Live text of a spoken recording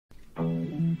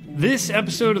This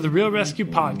episode of the Real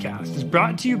ResQ podcast is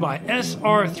brought to you by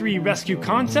SR3 Rescue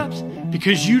Concepts,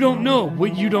 because you don't know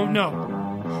what you don't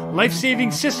know.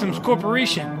 Life-Saving Systems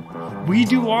Corporation. We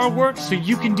do our work so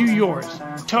you can do yours.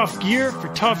 Tough gear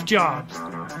for tough jobs.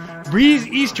 Breeze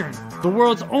Eastern, the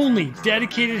world's only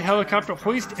dedicated helicopter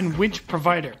hoist and winch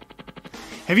provider.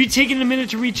 Have you taken a minute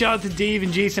to reach out to Dave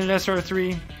and Jason at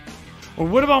SR3? Or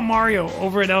what about Mario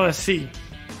over at LSC?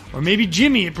 Or maybe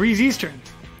Jimmy at Breeze Eastern?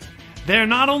 They're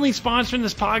not only sponsoring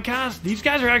this podcast, these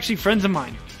guys are actually friends of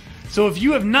mine. So if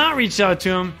you have not reached out to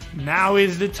them, now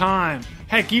is the time.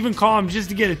 Heck, even call them just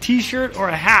to get a t-shirt or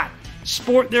a hat.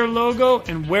 Sport their logo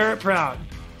and wear it proud.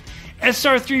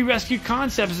 SR3 Rescue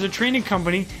Concepts is a training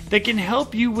company that can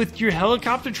help you with your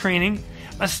helicopter training,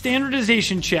 a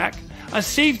standardization check, a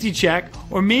safety check,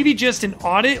 or maybe just an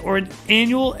audit or an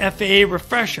annual FAA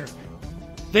refresher.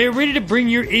 They are ready to bring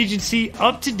your agency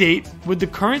up to date with the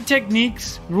current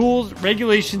techniques, rules,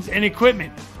 regulations, and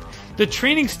equipment. The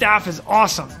training staff is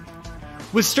awesome.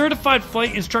 With certified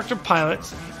flight instructor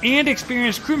pilots and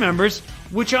experienced crew members,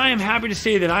 which I am happy to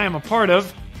say that I am a part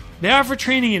of, they offer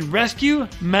training in rescue,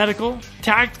 medical,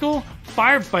 tactical,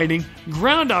 firefighting,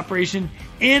 ground operation,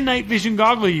 and night vision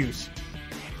goggle use.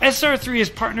 SR3 has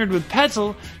partnered with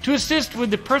Petzl to assist with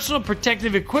the personal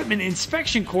protective equipment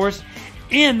inspection course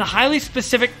and the highly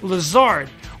specific Lazard,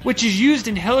 which is used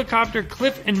in helicopter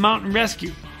cliff and mountain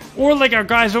rescue, or like our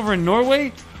guys over in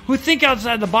Norway who think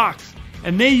outside the box,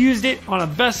 and they used it on a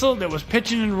vessel that was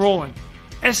pitching and rolling.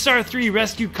 SR3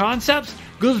 Rescue Concepts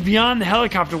goes beyond the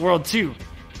helicopter world too.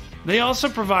 They also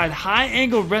provide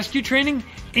high-angle rescue training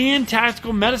and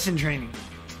tactical medicine training.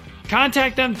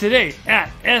 Contact them today at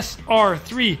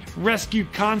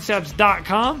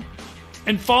sr3rescueconcepts.com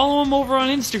and follow them over on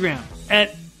Instagram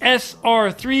at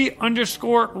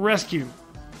SR3_rescue.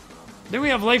 Then we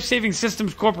have Life-Saving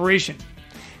Systems Corporation.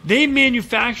 They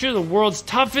manufacture the world's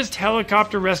toughest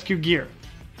helicopter rescue gear.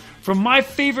 From my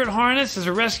favorite harness as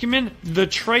a rescueman, the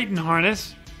Triton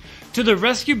harness, to the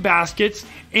rescue baskets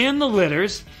and the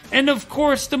litters, and of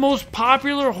course the most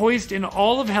popular hoist in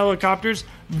all of helicopters,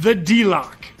 the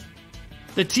D-Lock.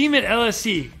 The team at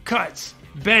LSC cuts,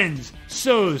 bends,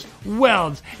 sews,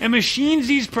 welds, and machines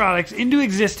these products into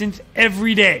existence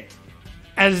every day.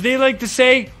 As they like to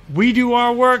say, we do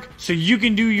our work so you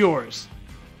can do yours.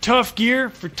 Tough gear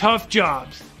for tough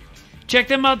jobs. Check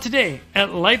them out today at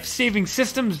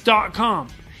lifesavingsystems.com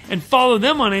and follow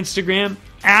them on Instagram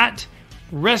at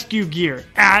Rescue Gear,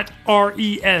 at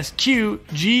ResQGEAR.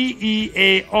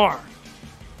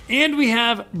 And we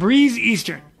have Breeze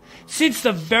Eastern. Since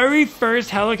the very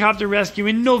first helicopter rescue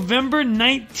in November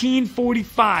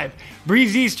 1945,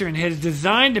 Breeze Eastern has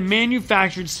designed and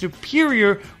manufactured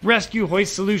superior rescue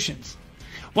hoist solutions.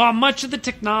 While much of the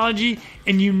technology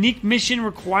and unique mission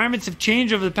requirements have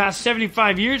changed over the past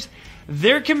 75 years,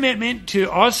 their commitment to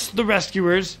us, the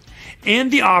rescuers, and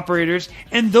the operators,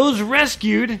 and those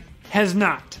rescued, has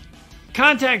not.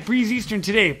 Contact Breeze Eastern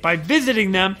today by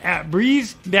visiting them at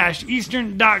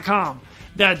breeze-eastern.com.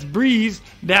 That's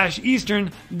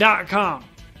breeze-eastern.com.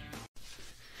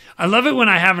 I love it when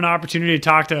I have an opportunity to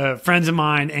talk to friends of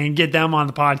mine and get them on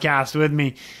the podcast with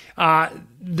me.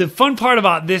 The fun part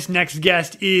about this next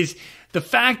guest is the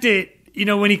fact that, you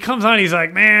know, when he comes on, he's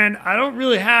like, man, I don't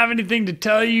really have anything to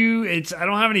tell you. I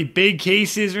don't have any big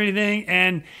cases or anything.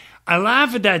 And I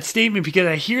laugh at that statement because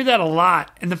I hear that a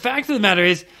lot. And the fact of the matter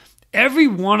is, every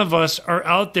one of us are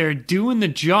out there doing the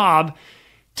job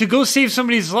to go save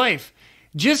somebody's life.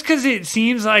 Just because it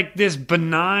seems like this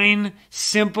benign,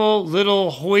 simple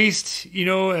little hoist, you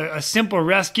know, a simple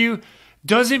rescue,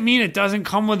 doesn't mean it doesn't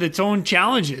come with its own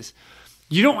challenges.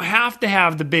 You don't have to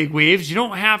have the big waves. You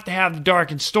don't have to have the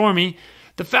dark and stormy.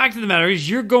 The fact of the matter is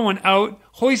you're going out,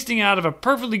 hoisting out of a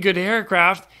perfectly good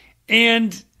aircraft,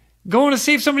 and going to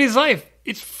save somebody's life.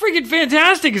 It's freaking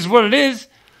fantastic is what it is.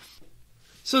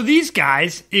 So these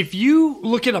guys, if you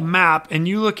look at a map and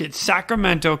you look at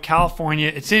Sacramento, California,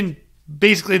 it's in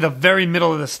basically the very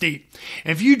middle of the state.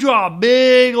 And if you draw a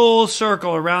big old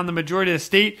circle around the majority of the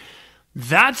state,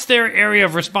 that's their area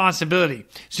of responsibility.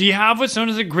 So you have what's known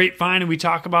as a grapevine, and we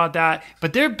talk about that,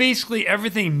 but they're basically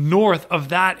everything north of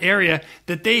that area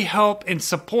that they help and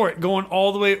support, going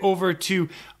all the way over to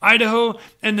Idaho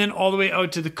and then all the way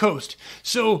out to the coast.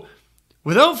 So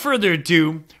without further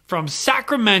ado, from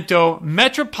Sacramento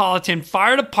Metropolitan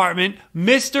Fire Department,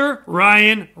 Mr.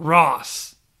 Ryan Ross.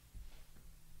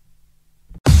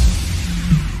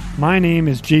 My name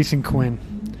is Jason Quinn.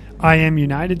 I am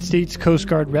United States Coast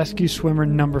Guard Rescue Swimmer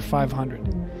number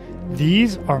 500.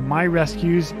 These are my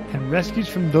rescues and rescues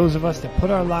from those of us that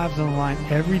put our lives on the line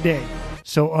every day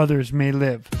so others may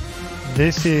live.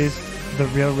 This is the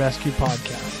Real ResQ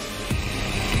Podcast.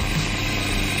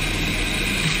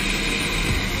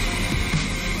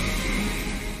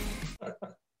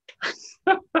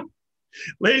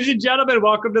 Ladies and gentlemen,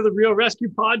 welcome to the Real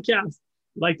ResQ podcast.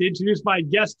 I'd like to introduce my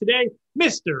guest today,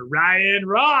 Mr. Ryan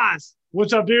Ross.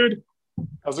 What's up, dude?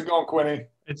 How's it going, Quinny?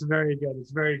 It's very good.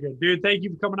 It's very good. Dude, thank you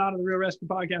for coming on to the Real ResQ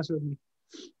podcast with me.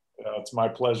 It's my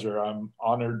pleasure. I'm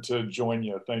honored to join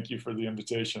you. Thank you for the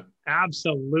invitation.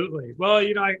 Absolutely. Well,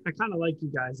 I kind of like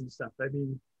you guys and stuff. I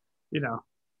mean,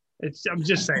 I'm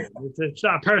just saying. It's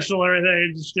not personal or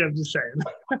anything. I'm just saying.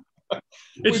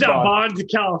 It's not bond to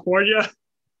California.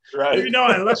 Right. Even though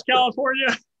I left California,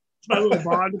 it's my little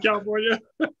bond to California.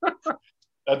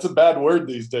 That's a bad word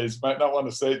these days. Might not want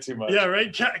to say it too much. Yeah,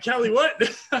 right. Cali what?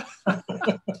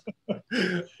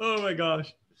 Oh, my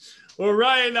gosh. Well,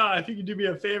 Ryan, if you could do me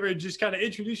a favor and just kind of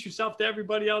introduce yourself to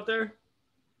everybody out there.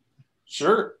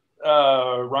 Sure.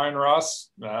 Ryan Ross,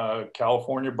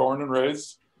 California born and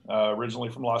raised, originally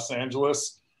from Los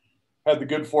Angeles. Had the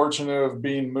good fortune of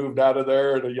being moved out of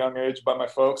there at a young age by my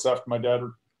folks after my dad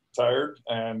retired.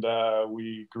 And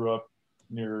we grew up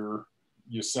near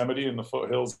Yosemite in the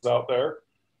foothills out there.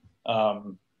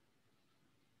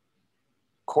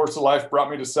 Course of life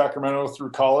brought me to Sacramento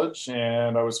through college,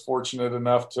 and I was fortunate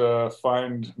enough to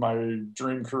find my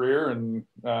dream career and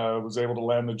was able to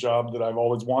land the job that I've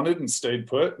always wanted and stayed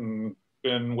put, and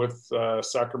been with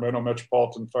Sacramento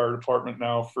Metropolitan Fire Department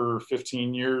now for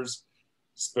 15 years.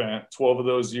 Spent 12 of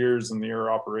those years in the air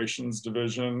operations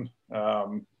division.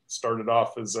 Started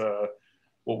off as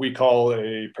what we call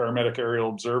a paramedic aerial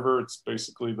observer. It's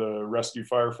basically the rescue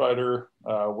firefighter.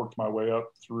 Worked my way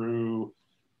up through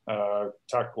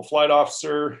tactical flight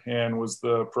officer and was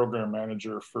the program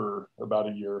manager for about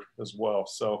a year as well.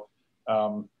 So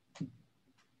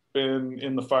been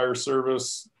in the fire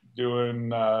service doing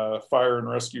fire and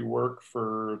rescue work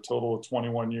for a total of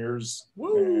 21 years.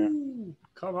 Woo! And,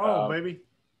 come on, baby.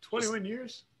 21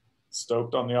 years?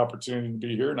 Stoked on the opportunity to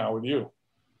be here now with you.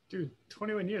 Dude,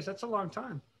 21 years, that's a long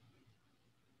time.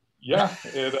 Yeah,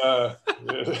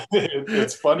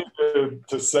 it's funny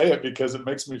to say it because it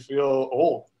makes me feel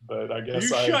old, but I guess you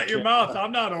shut your mouth.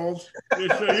 I'm not old.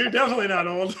 You're definitely not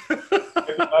old.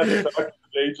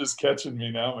 Age is catching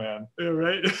me now, man. Yeah,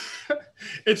 right.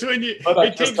 It's when you. But I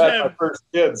just had my first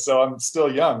kid, so I'm still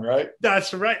young, right?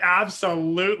 That's right.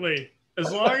 Absolutely.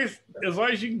 As long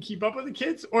as you can keep up with the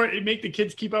kids, or make the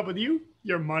kids keep up with you,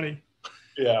 your money.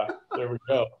 Yeah, there we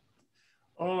go.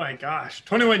 Oh my gosh,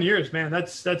 21 years, man.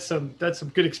 That's some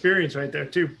good experience right there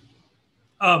too.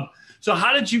 So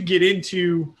how did you get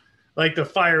into like the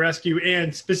fire rescue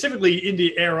and specifically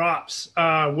into air ops,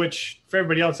 which for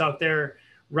everybody else out there,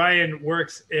 Ryan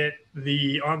works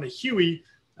on the Huey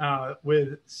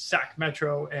with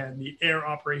Sac-Metro and the air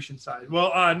operation side.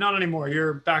 Well, not anymore.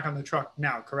 You're back on the truck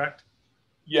now, correct?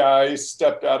 Yeah, I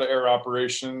stepped out of air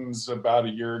operations about a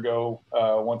year ago.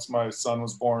 Once my son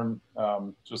was born,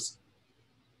 just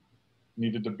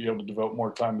needed to be able to devote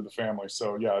more time to the family.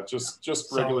 So yeah,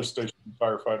 just regular station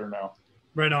firefighter now.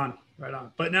 Right on.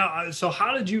 But now, so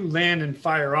how did you land in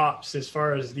fire ops as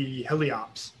far as the heli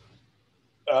ops?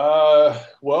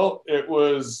 Well,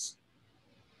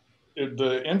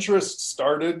 the interest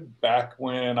started back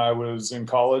when I was in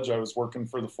college. I was working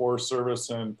for the Forest Service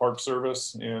and Park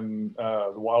Service in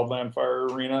the wildland fire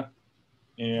arena.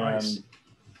 And nice.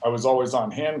 I was always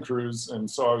on hand crews, and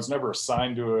so I was never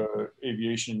assigned to an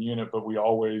aviation unit, but we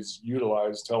always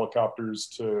utilized helicopters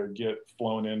to get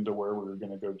flown into where we were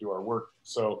going to go do our work.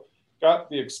 So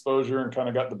got the exposure and kind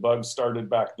of got the bug started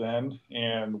back then.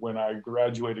 And when I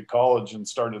graduated college and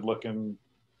started looking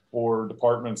for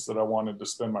departments that I wanted to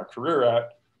spend my career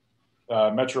at,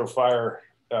 Metro Fire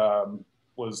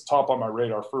was top on my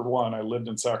radar. For one, I lived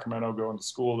in Sacramento going to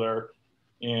school there,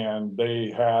 and they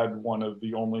had one of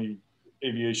the only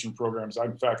aviation programs,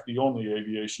 in fact, the only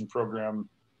aviation program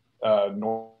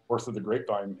north of the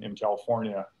Grapevine in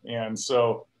California. And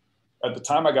so at the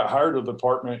time I got hired with the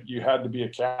department, you had to be a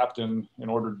captain in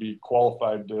order to be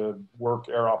qualified to work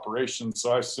air operations.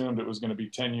 So I assumed it was going to be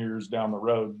 10 years down the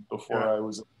road before I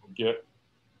was able to get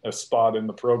a spot in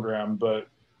the program. But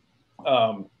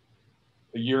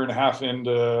a year and a half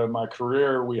into my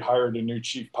career, we hired a new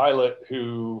chief pilot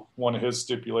who, one of his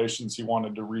stipulations, he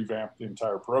wanted to revamp the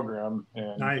entire program.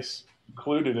 And nice.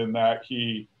 Included in that,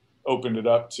 he opened it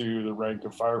up to the rank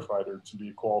of firefighter to be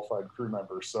a qualified crew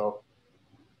member. So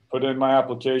put in my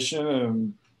application,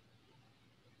 and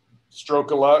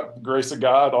stroke of luck, grace of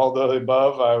God, all the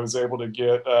above, I was able to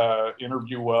get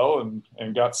interview well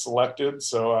and got selected.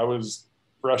 So I was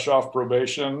fresh off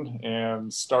probation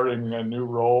and starting a new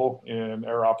role in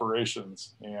air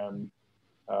operations. And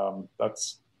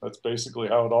that's basically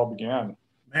how it all began.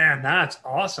 Man, that's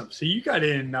awesome. So you got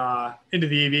into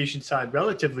the aviation side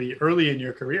relatively early in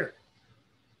your career.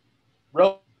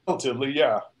 Relatively,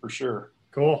 yeah, for sure.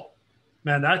 Cool,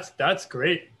 man. That's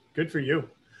great. Good for you.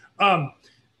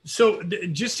 So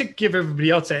just to give everybody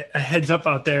else a heads up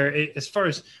out there, as far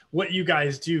as what you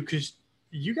guys do, because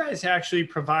you guys actually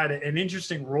provide an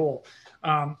interesting role.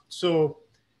 So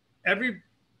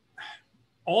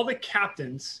all the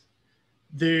captains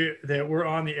that were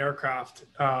on the aircraft,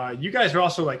 you guys are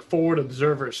also like forward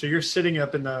observers. So you're sitting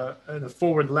up in the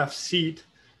forward left seat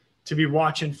to be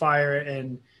watching fire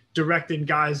and directing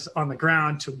guys on the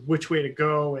ground to which way to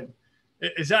go. And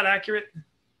is that accurate?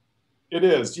 It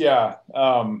is, yeah.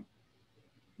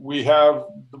 We have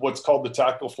what's called the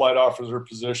tactical flight officer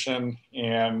position,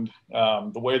 and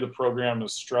the way the program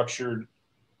is structured,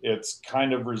 it's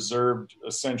kind of reserved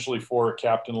essentially for a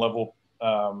captain level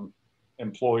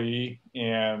employee.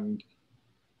 And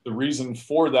the reason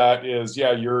for that is,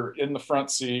 yeah, you're in the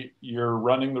front seat, you're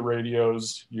running the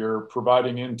radios, you're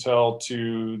providing intel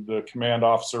to the command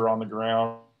officer on the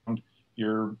ground,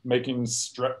 you're making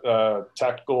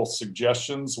tactical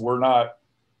suggestions. We're not,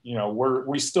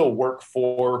 we still work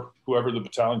for whoever the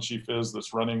battalion chief is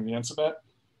that's running the incident,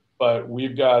 but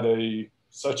we've got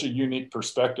such a unique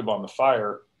perspective on the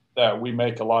fire that we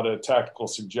make a lot of tactical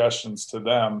suggestions to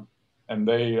them, and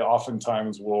they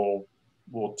oftentimes will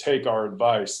take our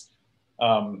advice.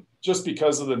 Just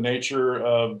because of the nature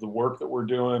of the work that we're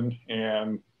doing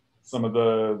and some of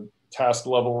the task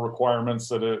level requirements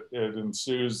that it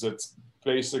ensues, it's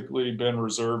basically been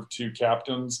reserved to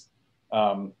captains.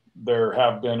 There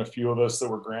have been a few of us that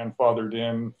were grandfathered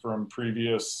in from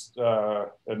previous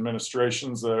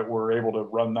administrations that were able to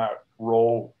run that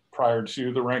role prior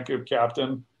to the rank of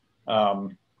captain.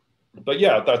 But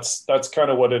yeah, that's kind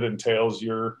of what it entails.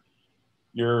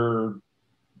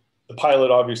 The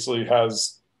pilot obviously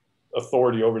has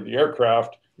authority over the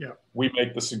aircraft. Yeah. We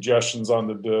make the suggestions on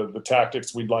the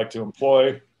tactics we'd like to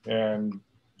employ, and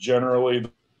generally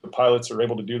the pilots are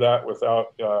able to do that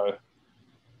without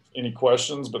any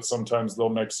questions, but sometimes they'll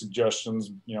make suggestions,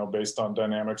 based on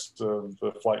dynamics of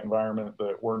the flight environment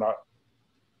that we're not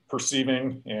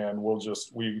perceiving, and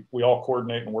we all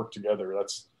coordinate and work together.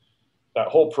 That's that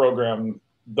whole program.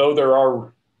 Though there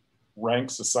are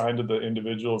ranks assigned to the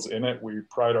individuals in it, we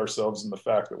pride ourselves in the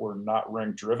fact that we're not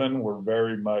rank driven. We're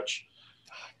very much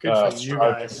good for you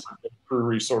guys. Crew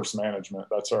resource management.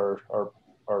 That's our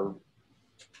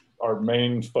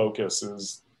main focus,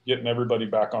 is getting everybody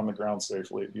back on the ground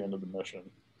safely at the end of the mission.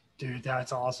 Dude,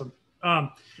 that's awesome.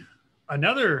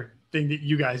 Another thing that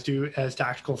you guys do as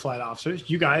tactical flight officers,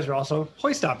 you guys are also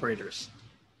hoist operators.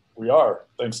 We are,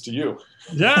 thanks to you.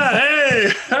 Yeah,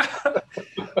 hey.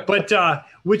 But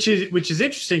which is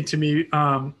interesting to me,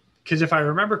 because if I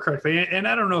remember correctly, and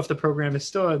I don't know if the program is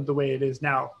still the way it is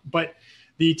now, but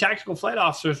the tactical flight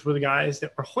officers were the guys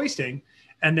that were hoisting,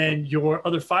 and then your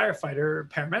other firefighter,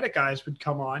 paramedic guys would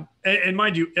come on. And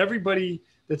mind you, everybody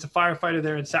that's a firefighter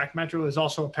there in Sac-Metro is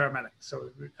also a paramedic, so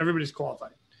everybody's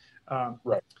qualified.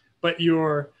 Right. But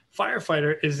your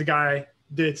firefighter is the guy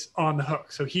that's on the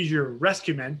hook, so he's your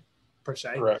rescue man, per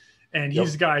se. Correct. And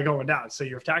he's the guy going down. So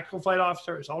your tactical flight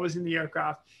officer is always in the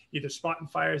aircraft, either spotting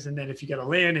fires, and then if you get a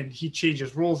land and he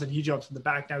changes rules and he jumps in the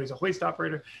back, now he's a hoist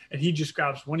operator, and he just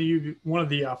grabs one of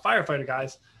the firefighter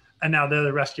guys, and now they're the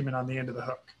rescueman on the end of the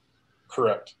hook.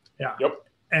 Correct. Yeah. Yep.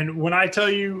 And when I tell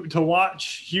you to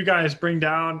watch you guys bring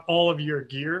down all of your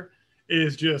gear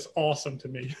is just awesome to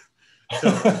me. So,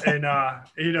 and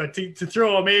to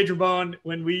throw a major bone,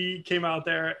 when we came out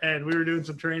there and we were doing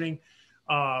some training,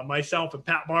 myself and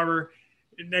Pat Barber,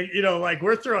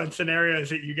 we're throwing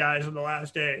scenarios at you guys on the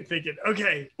last day thinking,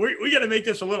 okay, we got to make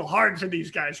this a little hard for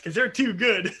these guys because they're too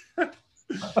good.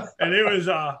 And it was,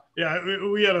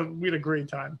 we had a great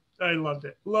time. I loved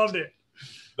it.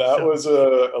 That was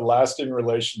a lasting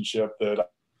relationship that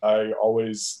I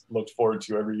always looked forward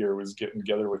to every year, was getting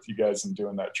together with you guys and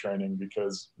doing that training,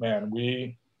 because man,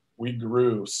 we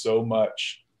grew so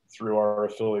much through our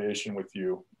affiliation with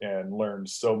you and learned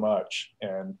so much.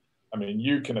 And I mean,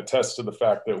 you can attest to the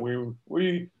fact that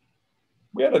we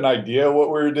had an idea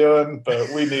what we were doing, but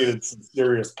we needed some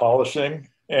serious polishing,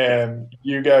 and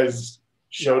you guys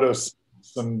showed us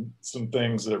some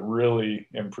things that really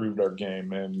improved our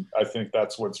game. And I think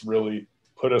that's what's really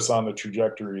put us on the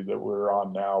trajectory that we're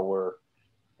on now, where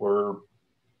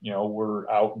we're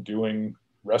out doing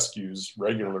rescues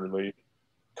regularly,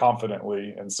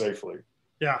 confidently, and safely.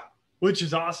 Yeah, which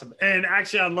is awesome. And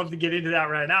actually, I'd love to get into that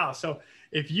right now. So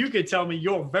if you could tell me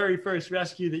your very first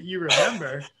rescue that you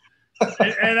remember,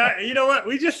 you know what?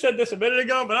 We just said this a minute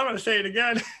ago, but I'm going to say it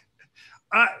again.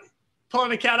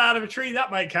 Pulling a cat out of a tree,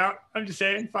 that might count. I'm just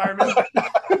saying, fireman.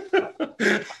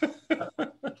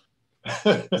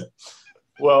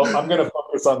 Well, I'm going to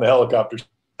focus on the helicopter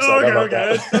Oh,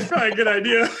 okay. That's probably a good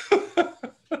idea.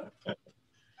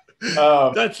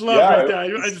 That's love right there.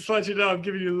 I just want you to know I'm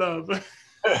giving you love.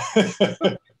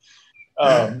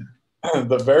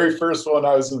 The very first one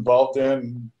I was involved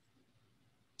in,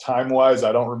 time-wise,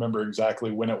 I don't remember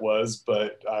exactly when it was,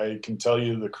 but I can tell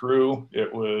you the crew.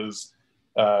 It was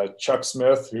Chuck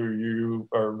Smith, who you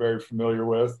are very familiar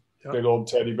with. Yep. Big old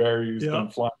teddy bear. He's been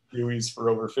flying Hueys for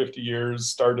over 50 years,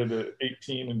 started at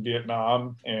 18 in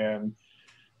Vietnam, and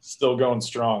still going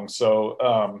strong.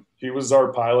 So he was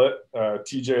our pilot.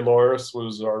 TJ Loris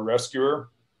was our rescuer.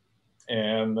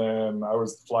 And then I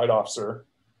was the flight officer.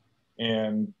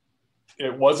 And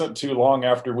it wasn't too long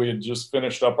after we had just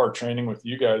finished up our training with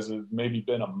you guys. It had maybe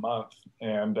been a month.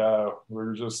 And we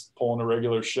were just pulling a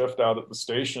regular shift out at the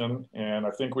station. And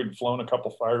I think we'd flown a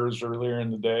couple fires earlier in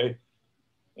the day.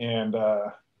 And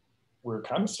we were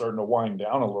kind of starting to wind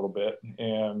down a little bit.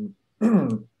 And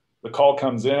the call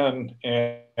comes in,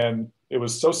 and it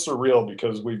was so surreal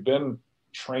because we've been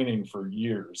training for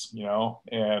years, you know,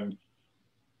 and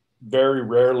very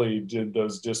rarely did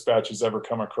those dispatches ever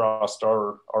come across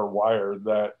our wire.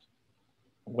 That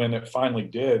when it finally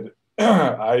did,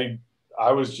 I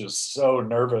was just so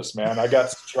nervous, man. I got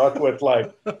struck with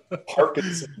like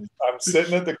Parkinson's. I'm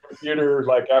sitting at the computer,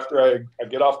 like after I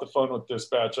get off the phone with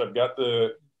dispatch, I've got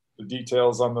the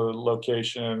details on the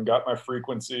location, got my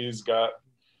frequencies, got,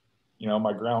 you know,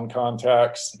 my ground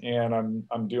contacts, and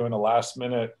I'm doing a last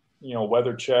minute, you know,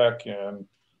 weather check and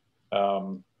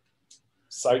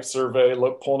site survey,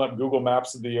 pulling up Google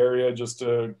Maps of the area just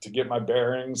to get my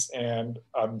bearings. And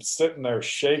I'm sitting there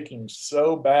shaking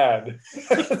so bad.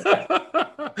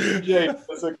 Jay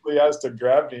physically has to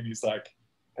grab me, and he's like,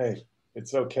 "Hey,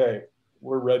 it's okay.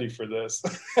 We're ready for this."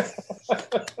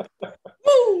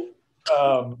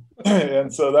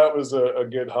 And so that was a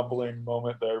good humbling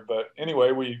moment there. But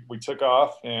anyway, we took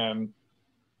off, and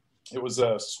it was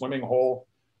a swimming hole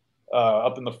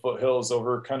up in the foothills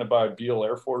over kind of by Beale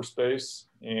Air Force Base.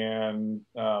 And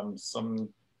some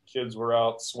kids were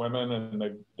out swimming, and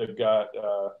they've got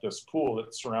this pool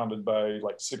that's surrounded by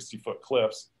like 60-foot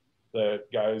cliffs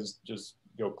that guys just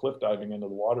go cliff diving into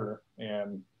the water.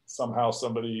 And somehow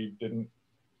somebody didn't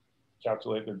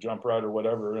calculate their jump right or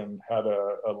whatever, and had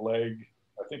a leg,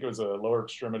 I think it was a lower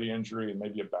extremity injury and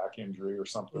maybe a back injury or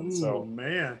something. Ooh, so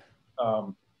man,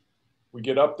 we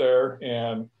get up there,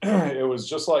 and it was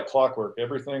just like clockwork.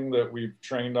 Everything that we've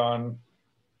trained on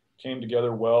came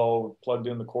together well. We plugged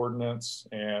in the coordinates,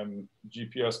 and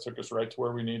GPS took us right to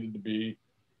where we needed to be.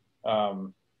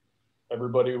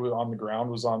 Everybody on the ground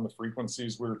was on the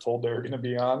frequencies we were told they were going to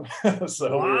be on.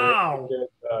 So wow. we were able to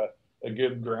get a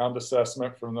good ground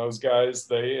assessment from those guys.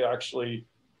 They actually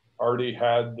already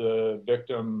had the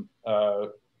victim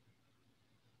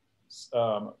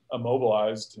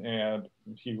immobilized, and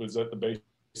he was at the base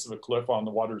of a cliff on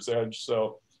the water's edge.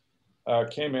 So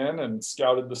came in and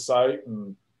scouted the site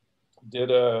and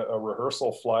did a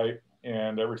rehearsal flight,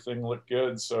 and everything looked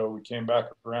good. So we came back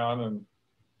around, and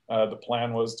the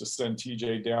plan was to send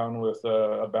TJ down with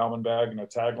a bowman bag and a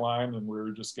tagline, and we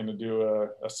were just going to do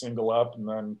a single up and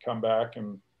then come back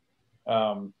and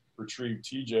retrieve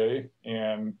TJ.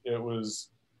 And it was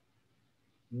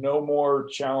no more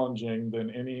challenging than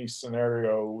any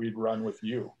scenario we'd run with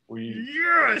you.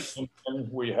 Yes!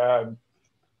 We had,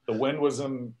 the wind was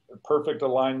in perfect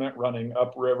alignment running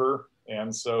upriver,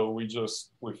 and so we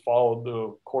followed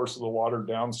the course of the water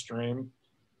downstream.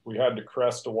 We had to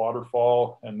crest a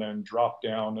waterfall and then drop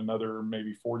down another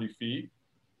maybe 40 feet.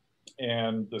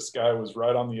 And this guy was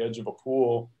right on the edge of a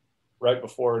pool right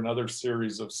before another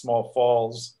series of small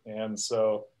falls. And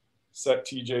so set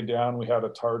TJ down. We had a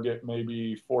target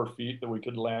maybe 4 feet that we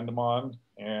could land him on,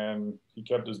 and he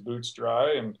kept his boots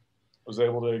dry and was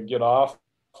able to get off.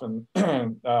 And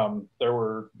there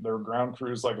were ground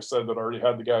crews, like I said, that already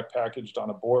had the guy packaged on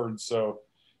a board. So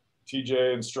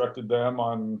TJ instructed them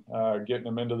on getting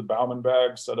him into the bowman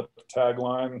bag, set up the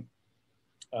tagline.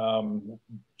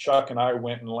 Chuck and I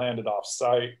went and landed off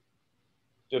site,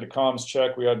 did a comms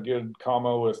check. We had good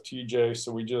commo with TJ,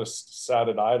 so we just sat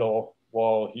at idle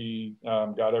while he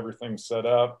got everything set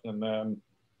up. And then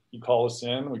he called us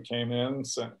in. We came in,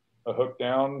 sent a hook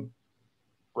down,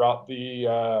 brought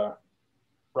the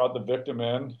victim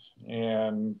in,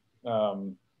 and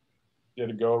did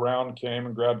a go around, came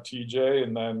and grabbed TJ.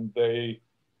 And then they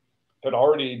had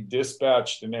already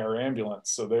dispatched an air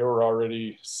ambulance, so they were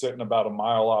already sitting about a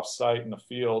mile off site in the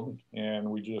field, and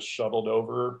we just shuttled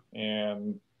over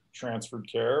and transferred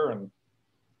care and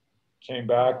came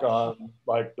back on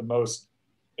like the most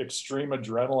extreme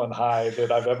adrenaline high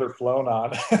that I've ever flown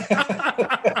on.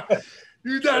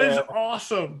 Dude, that is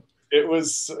awesome. It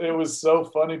was so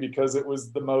funny because it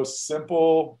was the most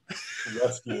simple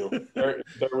rescue. There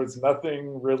was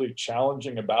nothing really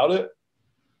challenging about it,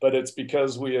 but it's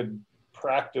because we had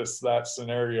practiced that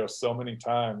scenario so many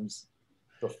times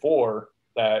before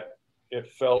that it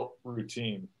felt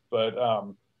routine. But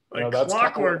like that's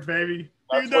clockwork, baby.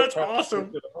 Dude, that's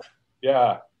awesome.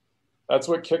 Yeah, that's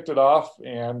what kicked it off.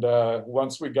 And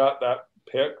once we got that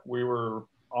pick, we were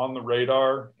on the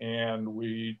radar, and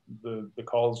the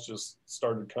calls just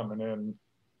started coming in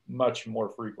much more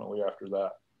frequently after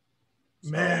that.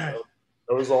 So man,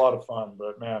 it was a lot of fun,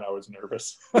 but man, I was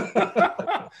nervous.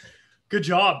 Good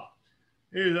job.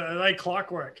 Dude, I like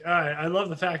clockwork. I love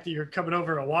the fact that you're coming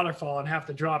over a waterfall and have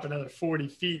to drop another 40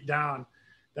 feet down.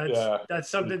 That's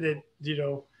something that,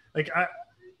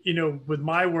 with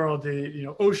my world,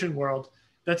 ocean world,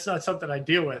 that's not something I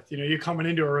deal with. You're coming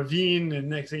into a ravine, and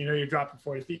next thing you know, you're dropping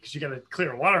 40 feet because you got to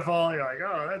clear a waterfall. You're like,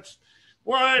 oh, that's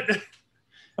what?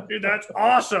 Dude, that's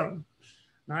awesome.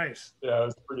 Nice. Yeah, it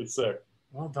was pretty sick.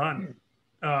 Well done.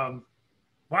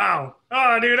 Wow.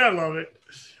 Oh, dude, I love it.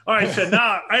 All right, so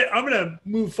now I'm going to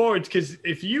move forward, because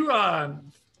if you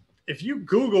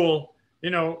Google,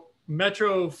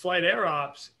 Metro Flight Air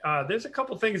Ops, there's a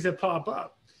couple things that pop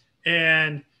up,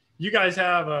 and you guys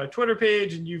have a Twitter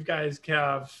page, and you guys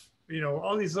have,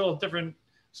 all these little different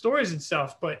stories and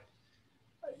stuff. But,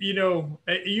 you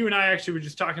and I actually were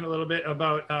just talking a little bit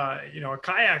about, a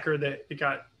kayaker that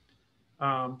got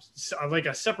like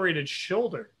a separated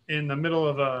shoulder in the middle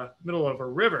of a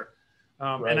river.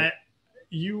 Right. And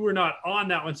you were not on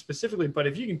that one specifically, but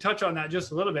if you can touch on that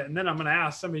just a little bit, and then I'm going to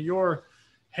ask some of your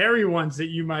hairy ones that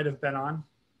you might have been on.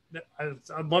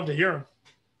 I'd love to hear them.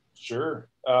 Sure.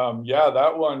 Yeah,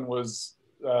 that one was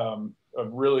a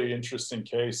really interesting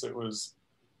case.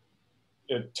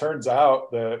 It turns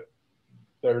out that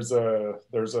there's a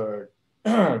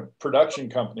production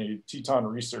company, Teton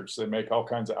Research. They make all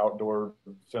kinds of outdoor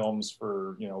films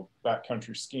for,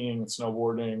 backcountry skiing,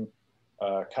 snowboarding,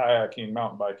 kayaking,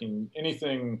 mountain biking,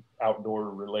 anything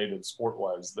outdoor related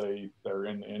sport-wise. They're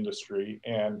in the industry.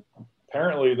 And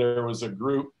apparently there was a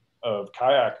group of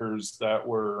kayakers that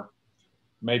were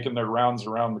making their rounds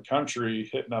around the country,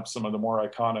 hitting up some of the more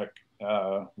iconic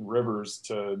rivers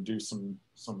to do some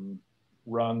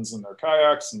runs in their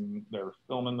kayaks, and they're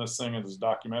filming this thing as a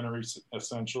documentary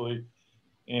essentially.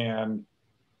 And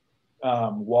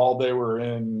while they were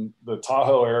in the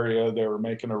Tahoe area, they were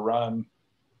making a run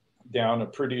down a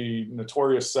pretty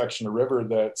notorious section of river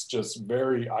that's just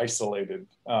very isolated.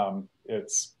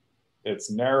 It's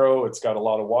narrow, it's got a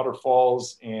lot of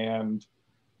waterfalls, and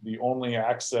the only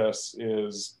access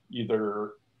is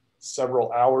either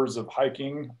several hours of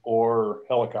hiking or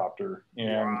helicopter.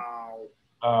 And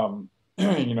wow.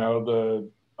 The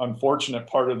unfortunate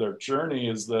part of their journey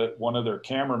is that one of their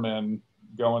cameramen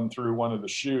going through one of the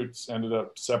chutes ended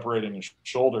up separating his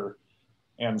shoulder.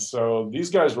 And so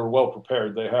these guys were well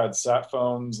prepared. They had sat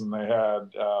phones, and they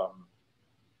had,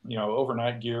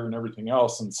 overnight gear and everything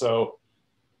else. And so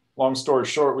long story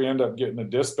short, we end up getting a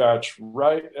dispatch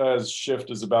right as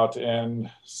shift is about to end.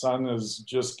 Sun is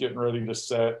just getting ready to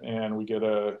set, and we get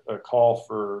a call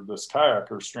for this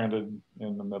kayaker stranded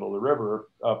in the middle of the river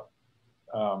up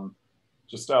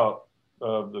just out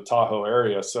of the Tahoe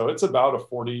area. So it's about a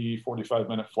 45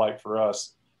 minute flight for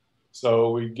us.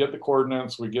 So we get the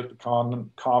coordinates, we get the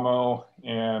commo,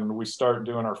 and we start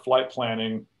doing our flight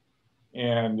planning.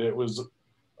 And it was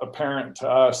apparent to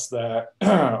us that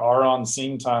our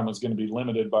on-scene time was going to be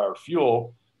limited by our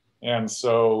fuel. And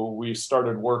so we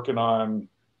started working on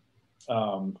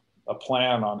a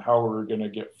plan on how we were going to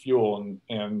get fuel.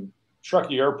 And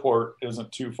Truckee Airport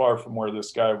isn't too far from where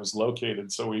this guy was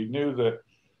located. So we knew that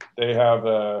they have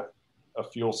a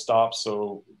fuel stop.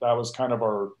 So that was kind of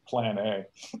our plan A.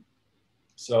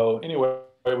 So anyway,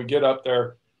 we get up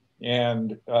there,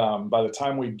 and by the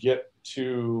time we get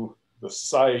to the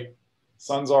site,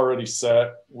 sun's already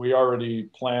set. We already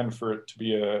planned for it to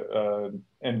be a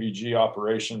NVG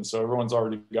operation. So everyone's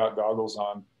already got goggles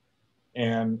on.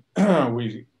 And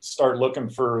we start looking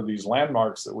for these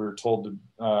landmarks that we were told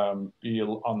to be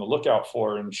on the lookout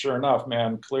for. And sure enough,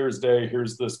 man, clear as day,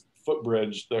 here's this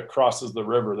footbridge that crosses the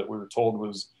river that we were told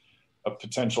was a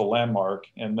potential landmark.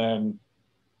 And then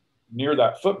near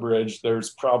that footbridge,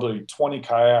 there's probably 20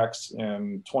 kayaks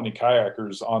and 20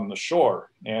 kayakers on the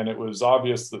shore. And it was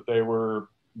obvious that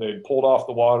they'd pulled off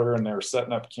the water and they were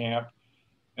setting up camp.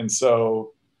 And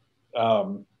so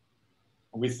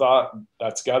we thought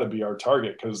that's got to be our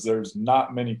target, because there's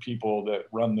not many people that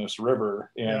run this river.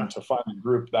 And to find a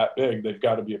group that big, they've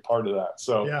got to be a part of that.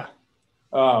 So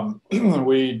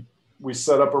we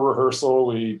set up a rehearsal,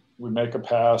 we make a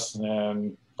pass,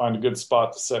 and find a good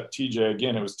spot to set TJ.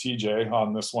 Again, it was TJ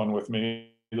on this one with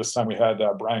me. This time we had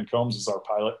Brian Combs as our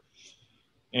pilot.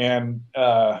 And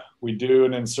we do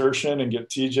an insertion and get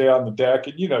TJ on the deck.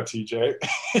 And you know TJ.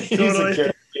 He's Totally. a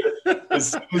character. As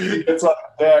soon as he gets on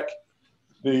the deck,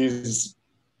 these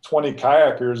 20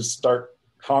 kayakers start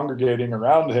congregating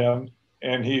around him.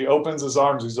 And he opens his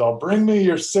arms. He's all, "Bring me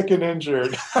your sick and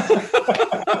injured."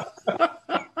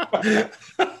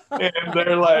 And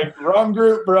they're like, "Wrong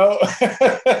group, bro."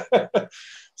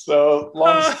 So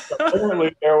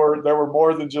apparently there were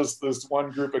more than just this one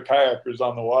group of kayakers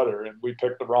on the water, and we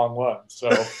picked the wrong one. So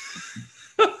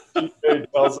TJ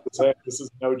tells us, "Hey, this is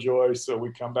no joy." So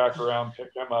we come back around, pick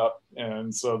him up,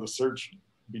 and so the search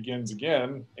begins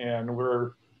again. And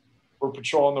we're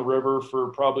patrolling the river for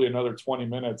probably another 20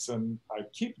 minutes, and I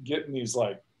keep getting these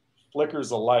like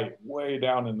flickers of light way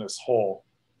down in this hole,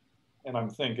 and I'm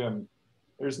thinking,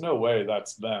 there's no way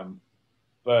that's them.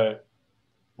 But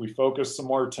we focus some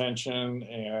more attention,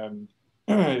 and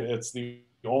it's the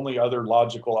only other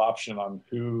logical option on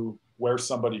where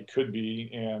somebody could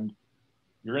be. And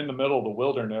you're in the middle of the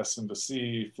wilderness, and to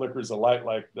see flickers of light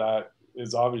like that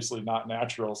is obviously not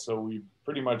natural. So we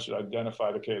pretty much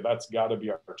identified, okay, that's got to be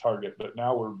our target. But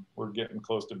now we're getting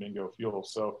close to bingo fuel.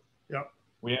 So yep.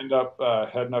 We end up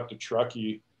heading up to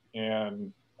Truckee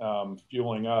and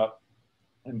fueling up.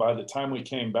 And by the time we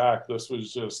came back,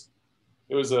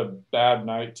 it was a bad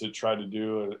night to try to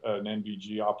do an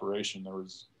NVG operation. There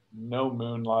was no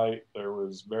moonlight. There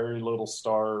was very little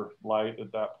star light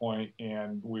at that point,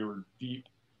 and we were deep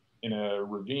in a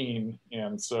ravine.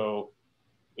 And so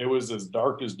it was as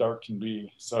dark can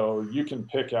be. So you can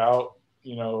pick out,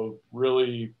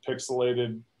 really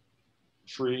pixelated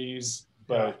trees,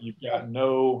 but you've got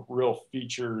no real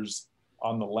features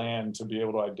on the land to be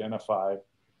able to identify.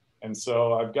 And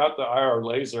so I've got the IR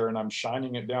laser and I'm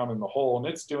shining it down in the hole, and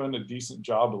it's doing a decent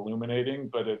job illuminating,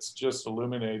 but it's just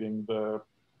illuminating the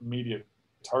immediate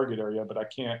target area, but I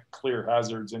can't clear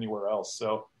hazards anywhere else.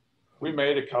 So we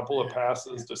made a couple of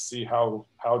passes to see how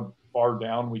far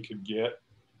down we could get.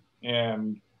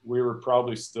 And we were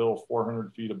probably still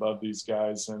 400 feet above these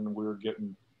guys, and we were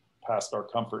getting past our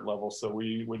comfort level. So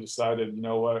we decided, you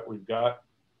know what, we've got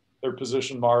their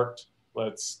position marked.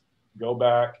 Let's go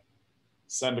back,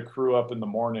 send a crew up in the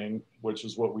morning, which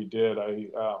is what we did.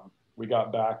 We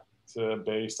got back to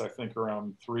base, I think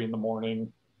around 3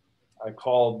 a.m. I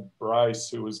called Bryce,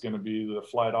 who was going to be the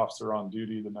flight officer on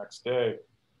duty the next day,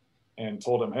 and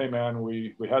told him, "Hey man,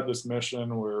 we had this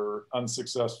mission. We're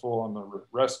unsuccessful on the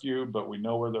rescue, but we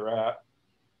know where they're at.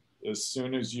 As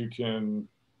soon as you can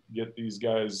get these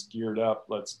guys geared up,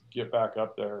 let's get back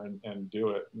up there and do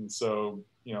it." And so,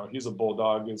 he's a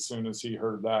bulldog. As soon as he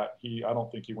heard that, I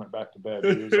don't think he went back to bed.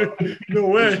 He was no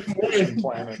way.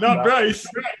 Not Bryce.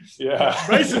 Yeah.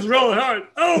 Bryce is rolling hard.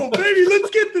 Oh, baby, let's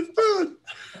get this done.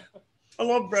 I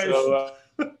love Bryce. So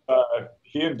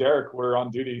he and Derek were on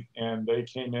duty, and they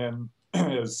came in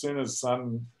as soon as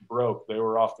sun broke. They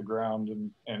were off the ground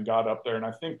and got up there. And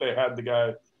I think they had the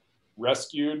guy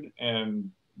rescued,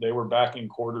 and they were back in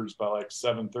quarters by like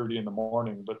 7:30 in the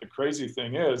morning. But the crazy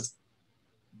thing is,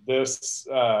 this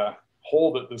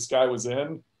hole that this guy was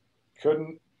in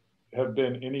couldn't have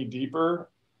been any deeper.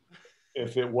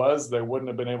 If it was, they wouldn't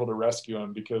have been able to rescue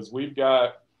him, because we've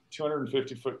got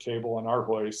 250-foot cable on our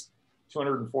hoist,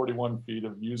 241 feet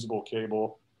of usable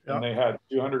cable, and they had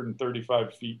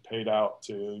 235 feet paid out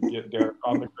to get Derek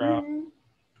on the ground,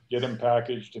 get him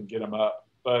packaged, and get him up.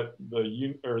 But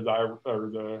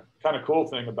the kind of cool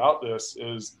thing about this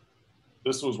is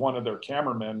this was one of their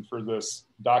cameramen for this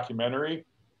documentary.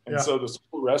 And so this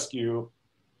whole rescue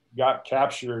got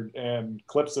captured, and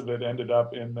clips of it ended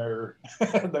up in their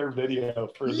video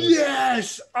for this.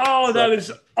 Yes. Oh, that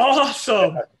is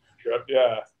awesome.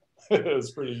 Yeah. It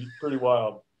was pretty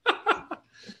wild.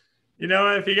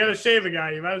 If you got to save a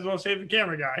guy, you might as well save the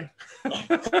camera guy.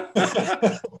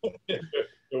 It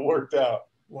worked out.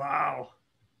 Wow.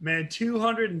 Man,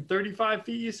 235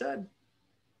 feet, you said?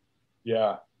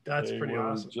 Yeah. That's pretty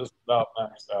awesome. Just about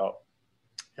maxed out.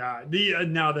 Yeah.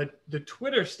 Now the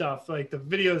Twitter stuff, like the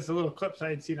videos, the little clips I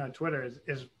had seen on Twitter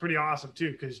is pretty awesome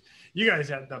too, because you guys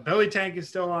had the belly tank is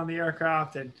still on the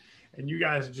aircraft, and you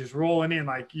guys are just rolling in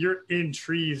like you're in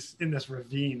trees in this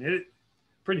ravine. It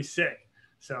pretty sick.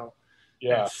 So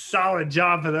yeah, solid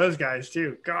job for those guys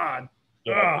too. God.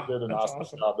 Yeah, they did an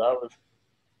awesome job.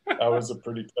 That was a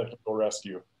pretty technical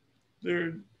rescue.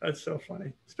 Dude, that's so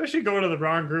funny. Especially going to the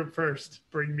wrong group first.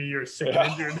 Bring me your sick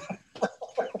and injured.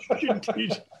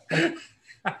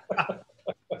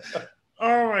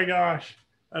 Oh my gosh.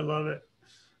 I love it.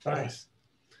 Nice.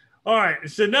 All right.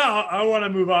 So now I want to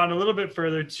move on a little bit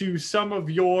further to some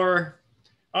of your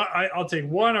I'll take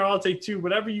one or I'll take two,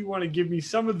 whatever you want to give me.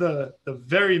 Some of the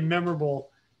very memorable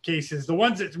cases, the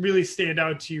ones that really stand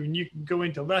out to you, and you can go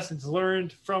into lessons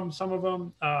learned from some of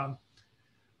them.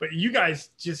 But you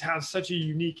guys just have such a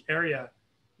unique area,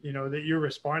 that you're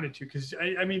responding to. Because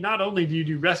I mean, not only do you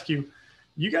do rescue,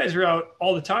 you guys are out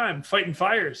all the time fighting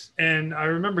fires. And I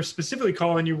remember specifically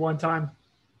calling you one time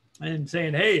and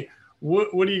saying, "Hey,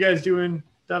 what are you guys doing?"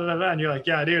 Da, da, da, da. And you're like,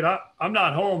 "Yeah, dude, I'm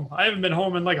not home. I haven't been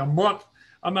home in like a month.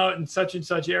 I'm out in such and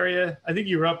such area." I think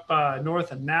you were up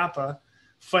north of Napa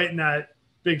fighting that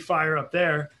big fire up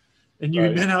there. And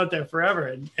you've been out there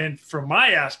forever. And from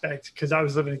my aspect, because I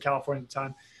was living in California at the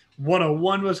time,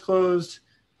 101 was closed.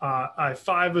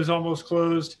 I-5 was almost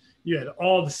closed. You had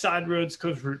all the side roads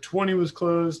closed. Route 20 was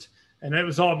closed. And it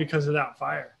was all because of that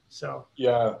fire. So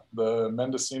yeah, the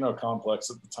Mendocino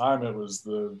complex at the time, it was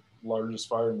the largest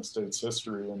fire in the state's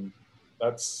history. And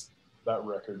that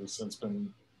record has since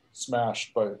been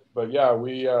smashed. But yeah,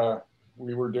 we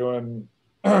were doing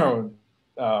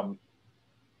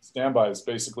standbys,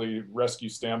 basically rescue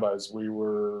standbys. We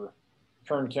were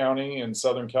Kern County in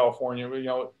Southern California.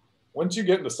 Once you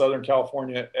get into Southern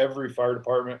California, every fire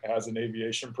department has an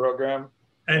aviation program.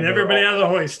 And everybody has a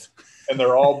hoist. And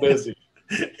they're all busy.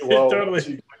 Well, totally.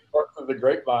 To part of the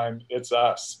grapevine, it's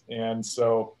us. And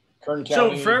so Kern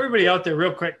County. So for everybody out there,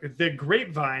 real quick, the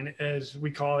grapevine, as we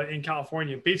call it in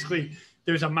California, basically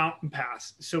there's a mountain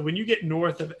pass. So when you get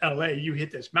north of LA, you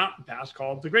hit this mountain pass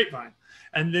called the Grapevine.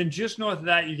 And then just north of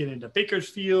that, you get into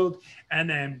Bakersfield and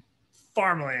then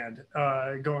farmland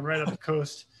going right up the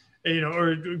coast,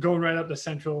 or going right up the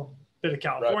central bit of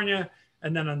California. Right.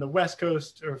 And then on the west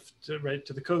coast, or right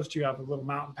to the coast, you have a little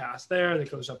mountain pass there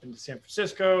that goes up into San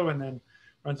Francisco and then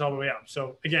runs all the way up.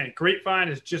 So again, Grapevine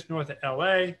is just north of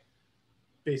LA,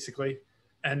 basically.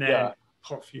 And then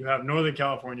you have Northern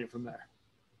California from there.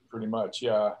 Pretty much,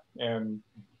 yeah. And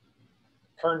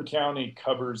Kern County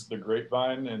covers the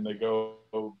Grapevine, and they go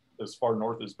as far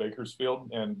north as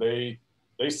Bakersfield, and they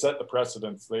set the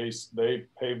precedence. They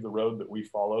paved the road that we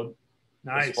followed.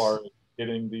 Nice. As far as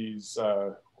getting these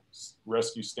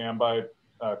rescue standby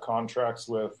contracts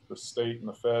with the state and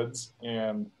the feds,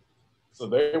 and so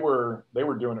they were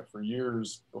doing it for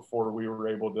years before we were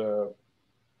able to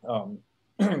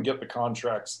get the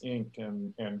contracts inked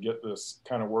and get this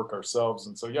kind of work ourselves.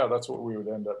 And so, yeah, that's what we would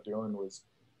end up doing was,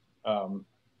 a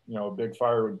big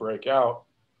fire would break out,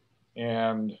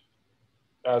 and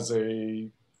as a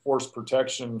force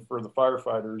protection for the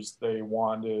firefighters, they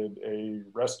wanted a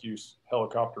rescue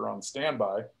helicopter on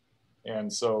standby.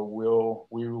 And so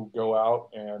we will go out,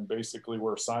 and basically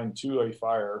we're assigned to a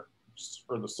fire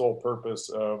for the sole purpose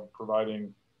of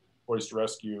providing hoist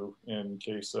rescue in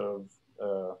case of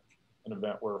an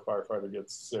event where a firefighter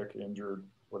gets sick, injured,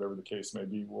 whatever the case may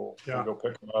be. We'll go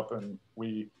pick them up, and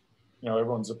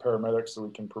everyone's a paramedic, so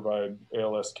we can provide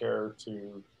ALS care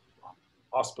to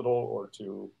hospital or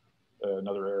to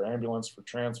another air ambulance for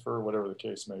transfer, whatever the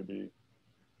case may be.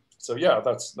 So yeah,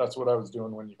 that's what I was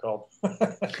doing when you called.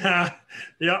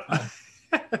 Yeah.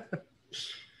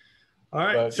 All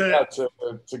right. But, so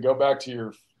to go back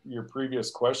to your previous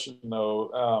question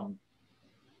though,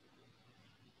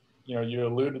 you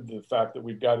alluded to the fact that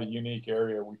we've got a unique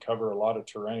area. We cover a lot of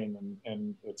terrain,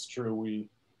 and it's true.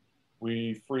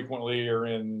 We frequently are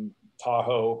in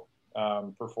Tahoe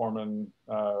performing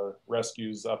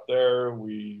rescues up there.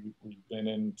 We've been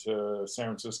into San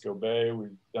Francisco Bay.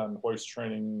 We've done hoist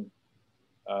training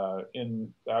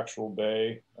in the actual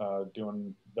bay,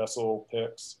 doing vessel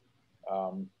picks.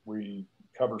 We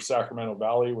cover Sacramento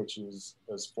Valley, which is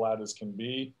as flat as can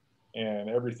be, and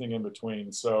everything in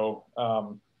between. So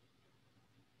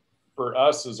for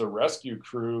us as a rescue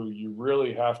crew, you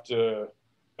really have to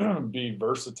be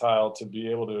versatile to be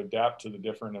able to adapt to the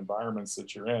different environments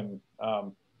that you're in.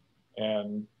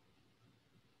 And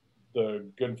the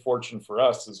good fortune for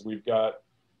us is we've got,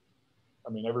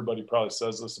 everybody probably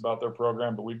says this about their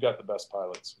program, but we've got the best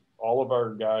pilots. All of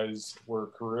our guys were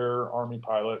career Army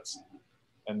pilots,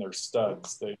 and they're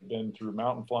studs. They've been through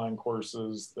mountain flying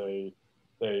courses.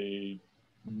 They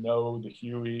know the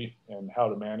Huey and how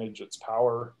to manage its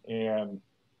power. And,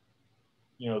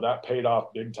 that paid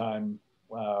off big time.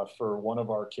 For one of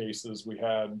our cases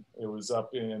it was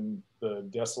up in the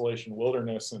Desolation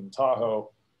Wilderness in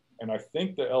Tahoe. And I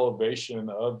think the elevation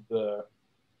of the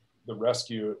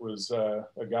rescue, it was a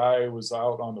guy was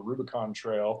out on the Rubicon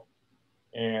Trail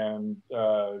and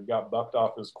got bucked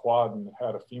off his quad and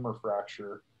had a femur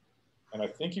fracture. And I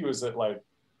think he was at like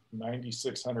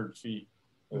 9,600 feet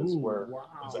is where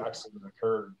his accident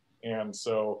occurred. And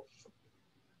so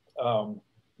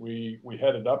we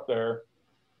headed up there,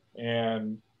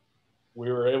 and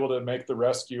we were able to make the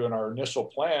rescue in our initial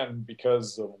plan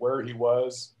because of where he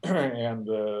was and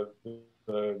the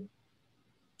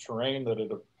terrain that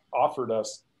it offered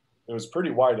us. It was pretty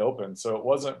wide open, so it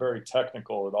wasn't very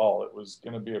technical at all. It was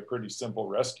going to be a pretty simple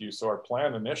rescue. So our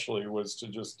plan initially was to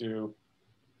just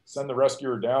send the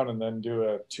rescuer down and then do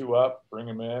a 2-up, bring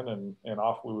him in, and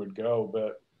off we would go.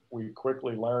 But we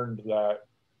quickly learned that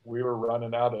we were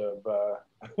running out of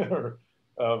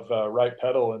right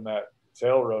pedal in that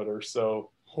tail rotor. So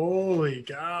holy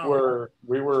cow,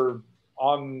 we were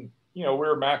on, we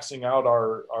were maxing out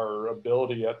our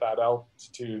ability at that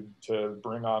altitude to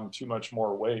bring on too much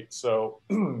more weight. So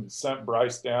sent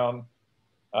Bryce down.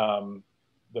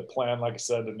 The plan, like I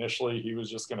said, initially he was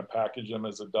just going to package them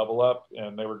as a double up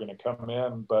and they were going to come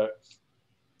in. But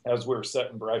as we were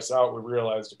setting Bryce out, we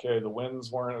realized, okay, the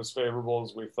winds weren't as favorable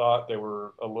as we thought. They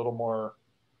were a little more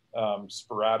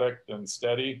sporadic than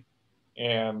steady.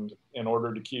 And in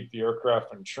order to keep the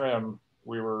aircraft in trim,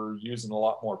 we were using a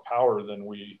lot more power than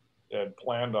we had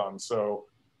planned on. So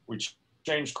we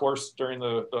changed course during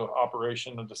the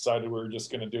operation and decided we were just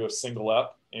going to do a single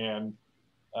up. And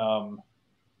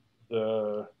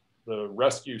the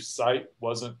rescue site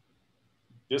wasn't,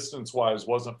 distance-wise,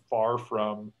 wasn't far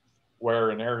from where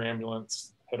an air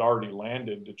ambulance had already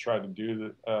landed to try to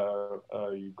do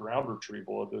a ground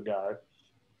retrieval of the guy.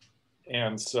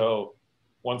 And so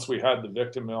once we had the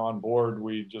victim on board,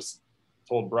 we just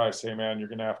told Bryce, hey man, you're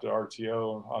going to have to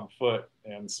RTO on foot.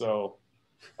 And so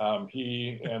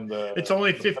he and it's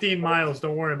only 15 miles.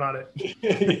 Don't worry about it.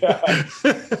 Yeah.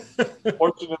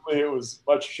 Fortunately, it was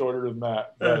much shorter than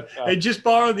that. But hey, just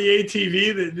borrow the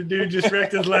ATV that the dude just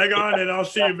wrecked his leg on, and I'll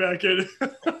see you back in.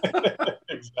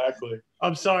 Exactly.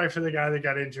 I'm sorry for the guy that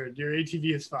got injured. Your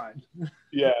ATV is fine.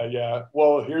 Yeah.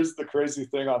 Well, here's the crazy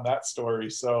thing on that story.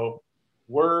 So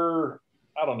we're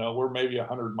maybe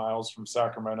 100 miles from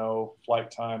Sacramento.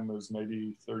 Flight time was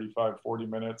maybe 35, 40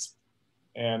 minutes.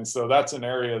 And so that's an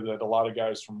area that a lot of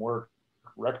guys from work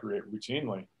recreate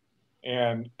routinely.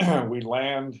 And we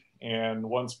land, and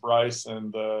once Bryce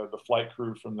and the flight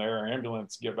crew from the air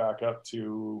ambulance get back up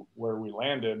to where we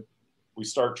landed, we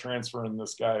start transferring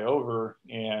this guy over,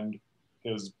 and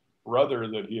his brother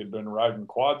that he had been riding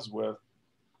quads with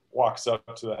walks up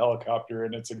to the helicopter,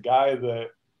 and it's a guy that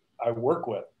I work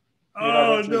with.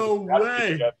 Oh, no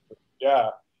way. Together. Yeah.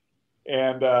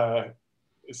 And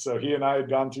so he and I had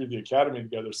gone through the academy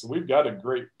together. So we've got a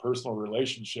great personal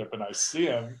relationship, and I see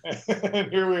him and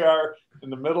here we are in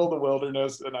the middle of the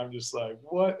wilderness. And I'm just like,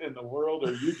 what in the world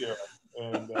are you doing?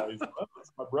 And he's like, oh,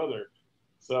 that's my brother.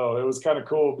 So it was kind of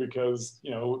cool because,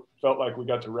 felt like we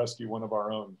got to rescue one of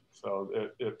our own. So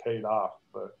it paid off.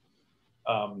 But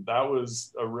that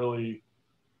was a really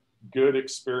good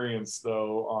experience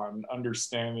though on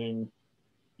understanding,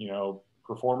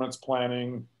 performance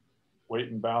planning, weight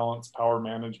and balance, power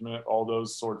management, all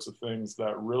those sorts of things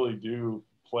that really do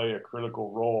play a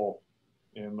critical role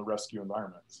in the rescue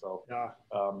environment. So yeah,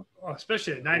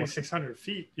 especially at 9,600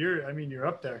 feet, you're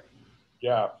up there.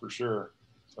 Yeah, for sure.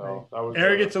 So right. That was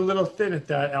air gets a little thin at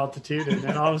that altitude, and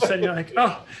then all of a sudden you're like,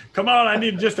 oh, come on, I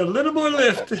need just a little more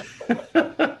lift.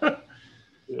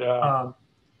 Yeah.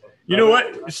 You know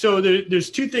what? So there's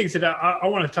two things that I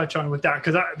want to touch on with that,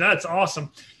 because that's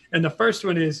awesome. And the first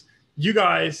one is you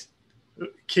guys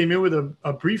came in with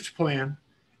a briefed plan,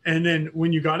 and then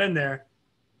when you got in there,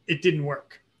 it didn't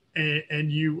work,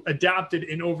 and you adapted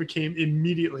and overcame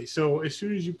immediately. So as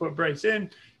soon as you put Bryce in,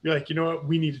 you're like, you know what,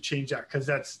 we need to change that, because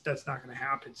that's not going to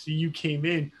happen. So you came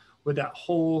in with that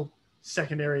whole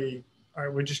secondary, all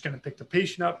right, we're just going to pick the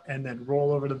patient up and then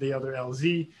roll over to the other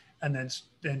LZ and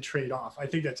then trade off. I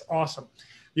think that's awesome.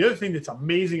 The other thing that's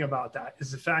amazing about that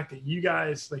is the fact that you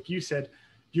guys, like you said,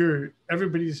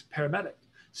 everybody's paramedic.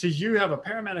 So you have a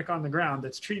paramedic on the ground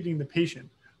that's treating the patient,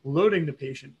 loading the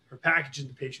patient, or packaging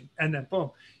the patient, and then boom,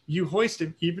 you hoist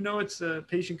him. Even though it's a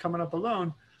patient coming up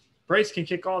alone, Bryce can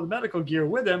kick all the medical gear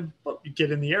with him. Boom, you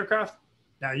get in the aircraft.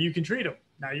 Now you can treat him.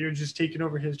 Now you're just taking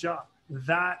over his job.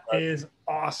 That is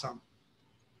awesome.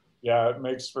 Yeah, it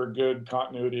makes for good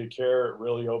continuity of care. It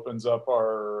really opens up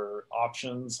our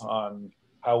options on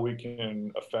how we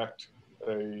can affect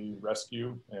a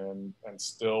rescue and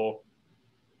still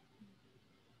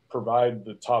provide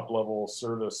the top level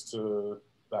service to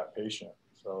that patient.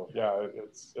 So yeah,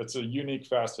 it's a unique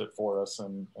facet for us,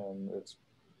 and it's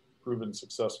proven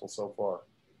successful so far.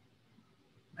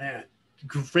 Man,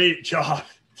 great job,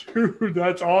 dude.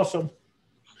 That's awesome.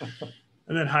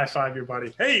 And then high five your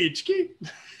buddy. Hey, it's Keith.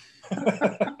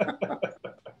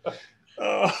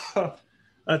 Oh,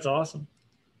 that's awesome.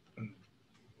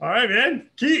 All right, man.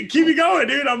 Keep it going,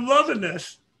 dude. I'm loving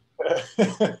this.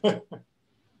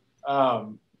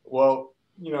 Well,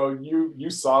 you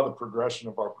saw the progression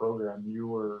of our program. You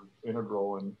were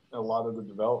integral in a lot of the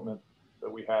development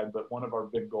that we had, but one of our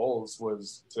big goals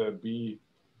was to be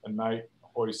a night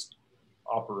hoist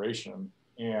operation.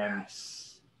 And,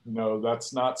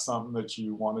 that's not something that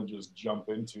you want to just jump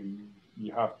into.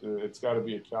 You have to, it's got to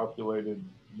be a calculated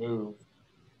move,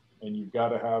 and you've got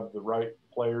to have the right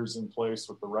players in place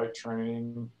with the right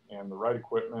training and the right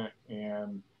equipment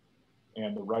and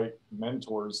the right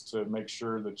mentors to make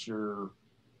sure that you're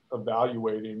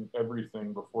evaluating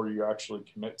everything before you actually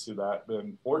commit to that.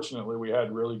 Then fortunately, we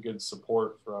had really good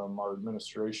support from our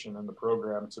administration and the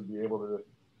program to be able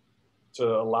to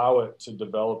allow it to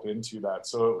develop into that.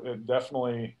 So it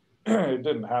definitely, it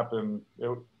didn't happen.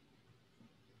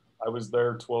 I was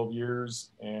there 12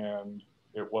 years, and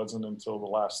it wasn't until the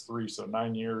last 3, so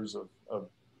 9 years of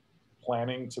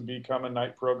planning to become a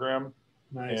night program.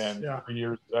 Nice. And 3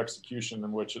 years of execution,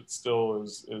 in which it still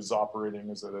is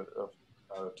operating as a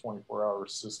 24-hour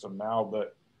system now.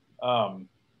 But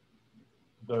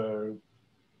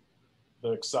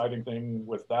the exciting thing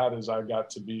with that is I got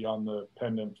to be on the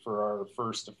pendant for our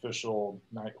first official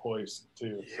night hoist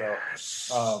too. Yes.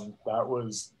 So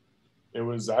it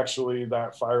was actually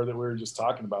that fire that we were just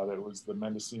talking about. It was the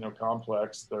Mendocino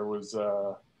complex. There was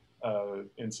a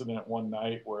incident one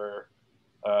night where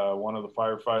one of the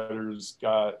firefighters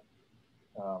got,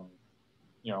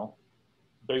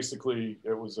 basically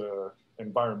it was a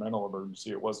environmental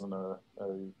emergency. It wasn't a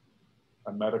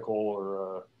medical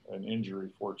or an injury,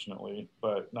 fortunately,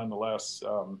 but nonetheless,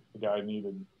 the guy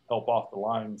needed help off the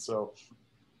line. So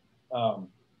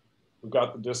we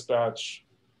got the dispatch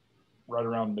right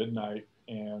around midnight,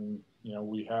 and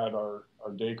we had our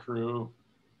day crew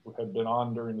who had been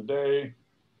on during the day.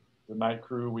 The night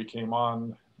crew, we came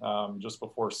on just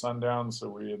before sundown, so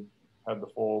we had the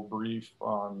full brief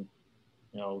on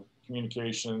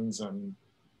communications and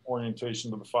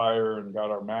orientation to the fire, and got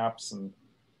our maps, and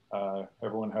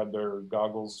everyone had their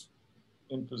goggles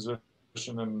in position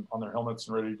and on their helmets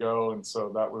and ready to go. And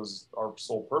so that was our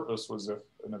sole purpose, was if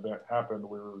an event happened,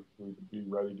 we would be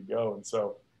ready to go. And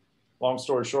so long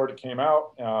story short, it came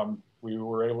out. We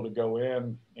were able to go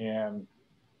in and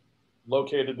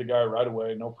located the guy right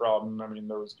away, no problem. I mean,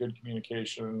 there was good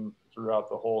communication throughout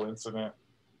the whole incident.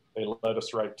 They led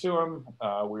us right to him.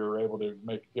 We were able to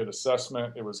make a good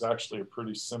assessment. It was actually a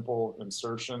pretty simple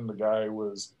insertion. The guy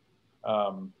was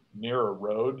near a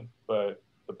road, but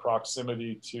the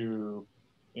proximity to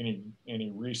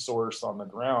any resource on the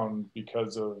ground,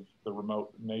 because of the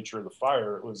remote nature of the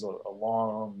fire, it was a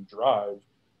long drive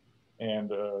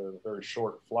and a very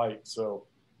short flight. So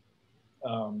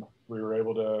we were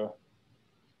able to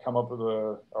come up with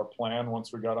our plan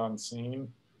once we got on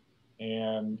scene,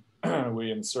 and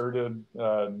we inserted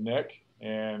Nick,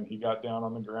 and he got down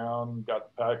on the ground,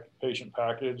 got the patient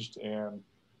packaged, and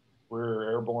we were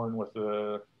airborne with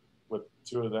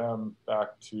 2 of them back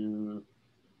to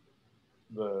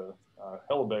the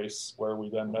helibase, where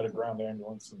we then met a ground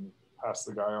ambulance and passed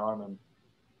the guy on and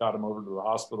got him over to the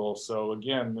hospital. So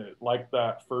again, like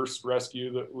that first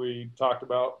rescue that we talked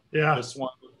about, this one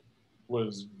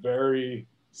was very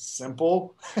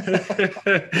simple,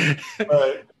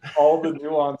 but all the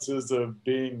nuances of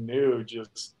being new,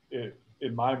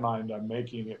 in my mind, I'm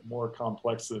making it more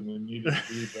complex than it needed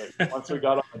to be. But once we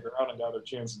got on the ground and got a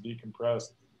chance to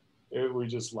decompress, we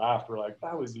just laughed. We're like,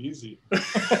 that was easy. But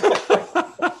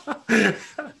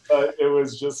it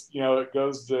was just, it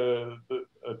goes to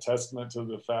a testament to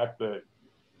the fact that,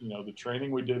 the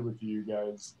training we did with you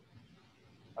guys,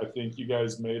 I think you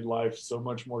guys made life so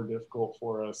much more difficult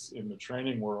for us in the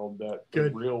training world, that the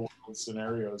real world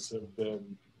scenarios have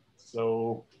been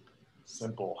so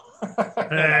simple.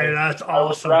 Hey, that's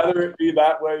awesome. I would rather it be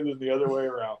that way than the other way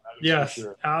around. Yes,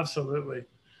 sure. Absolutely.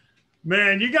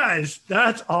 Man, you guys,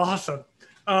 that's awesome.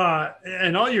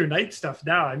 And all your night stuff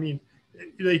now, I mean,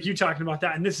 like you talking about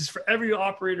that, and this is for every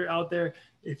operator out there.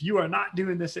 If you are not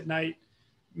doing this at night,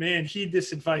 man, heed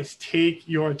this advice. Take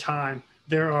your time.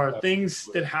 There are things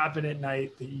that happen at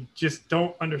night that you just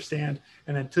don't understand.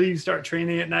 And until you start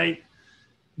training at night,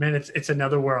 man, it's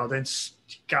another world. And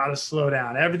you got to slow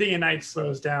down. Everything at night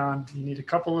slows down. You need a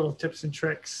couple little tips and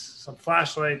tricks, some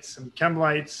flashlights, some chem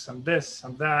lights, some this,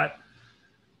 some that,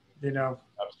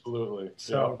 Absolutely.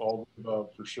 So, all the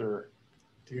above for sure.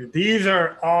 Dude, these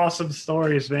are awesome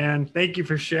stories, man. Thank you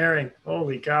for sharing.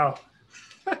 Holy cow.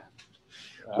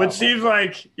 What seems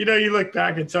like, you look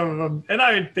back at some of them, and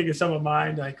I think of some of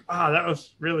mine, like, wow, that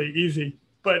was really easy.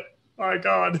 But my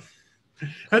God,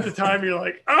 at the time you're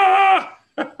like, ah!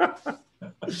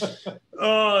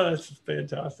 Oh, that's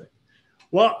fantastic.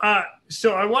 Well,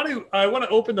 so I want to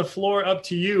open the floor up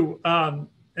to you.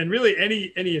 and really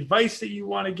any advice that you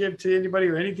want to give to anybody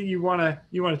or anything you want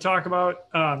to talk about,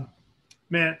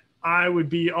 man, I would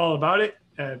be all about it,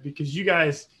 because you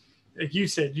guys, like you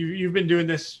said, you've been doing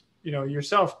this,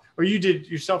 yourself, or you did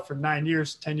yourself for 9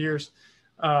 years, 10 years.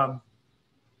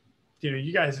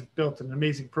 You guys have built an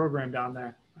amazing program down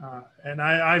there. And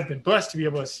I've been blessed to be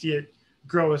able to see it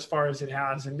grow as far as it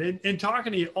has. And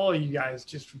talking to all of you guys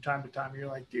just from time to time, you're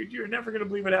like, dude, you're never going to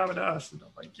believe what happened to us. And I'm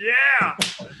like, yeah.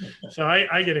 So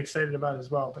I get excited about it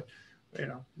as well. But,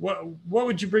 what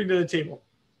would you bring to the table?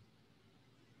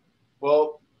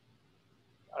 Well,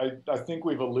 I think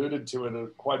we've alluded to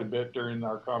it quite a bit during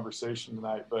our conversation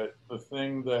tonight, but the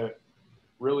thing that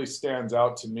really stands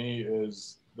out to me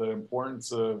is the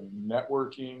importance of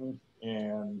networking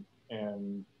and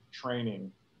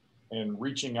training and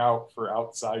reaching out for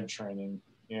outside training.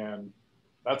 And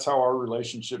that's how our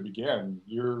relationship began.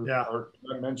 Did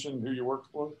I mention who you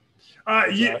worked for?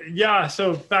 Yeah.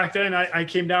 So back then I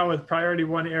came down with Priority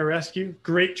One Air Rescue,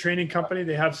 great training company.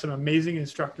 They have some amazing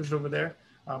instructors over there.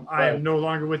 I am no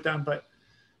longer with them, but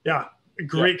yeah, a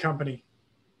great company.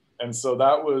 And so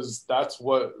that was the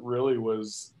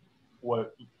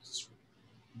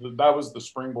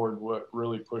springboard. What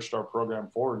really pushed our program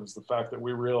forward is the fact that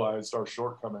we realized our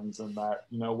shortcomings, and that,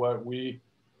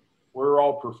 we're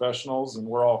all professionals and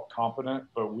we're all competent,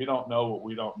 but we don't know what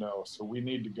we don't know. So we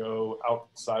need to go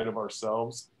outside of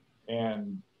ourselves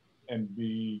and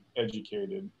be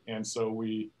educated. And so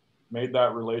we made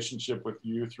that relationship with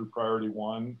you through Priority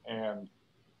One, and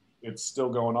it's still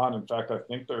going on. In fact, I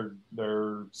think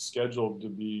they're scheduled to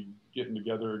be getting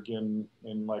together again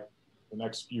in like the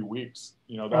next few weeks.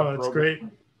 That's great.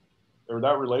 Or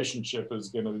that relationship is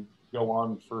going to go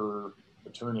on for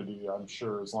eternity, I'm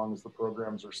sure, as long as the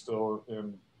programs are still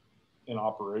in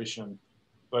operation.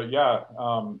 But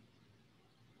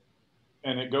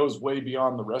and it goes way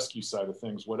beyond the rescue side of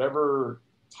things. Whatever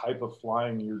type of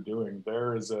flying you're doing,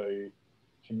 there is a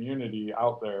community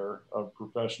out there of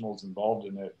professionals involved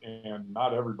in it, and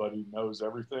not everybody knows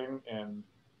everything. And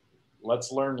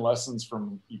let's learn lessons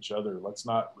from each other. Let's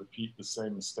not repeat the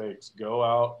same mistakes. Go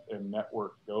out and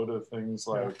network. Go to things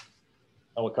like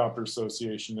Helicopter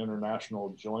Association International.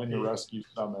 Join the rescue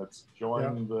summits.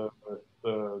 Join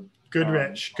the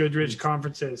Goodrich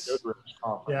conferences. Goodrich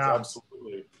conference. Yeah,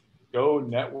 absolutely. Go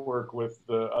network with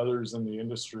the others in the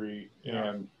industry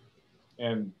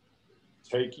and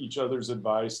take each other's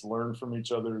advice, learn from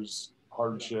each other's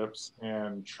hardships,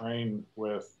 and train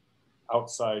with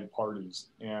outside parties.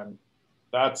 And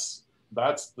that's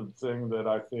the thing that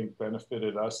I think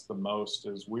benefited us the most,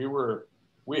 is we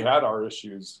had our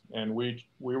issues, and we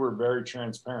were very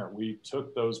transparent. We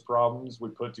took those problems, we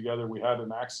put together. We had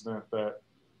an accident that,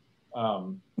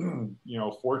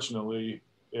 fortunately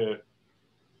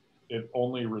it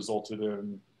only resulted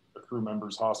in a crew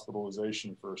member's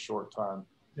hospitalization for a short time.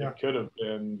 Yeah. It could have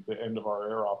been the end of our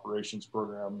air operations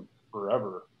program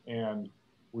forever. And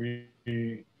we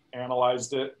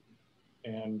analyzed it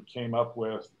and came up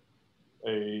with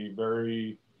a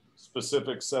very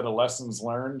specific set of lessons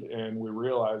learned. And we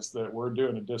realized that we're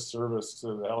doing a disservice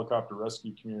to the helicopter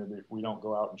rescue community if we don't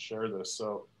go out and share this.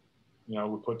 So,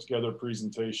 we put together a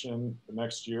presentation the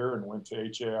next year and went to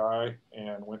HAI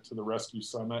and went to the Rescue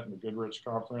Summit and the Goodrich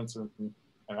Conference and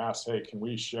asked, hey, can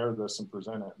we share this and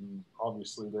present it? And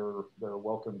obviously they're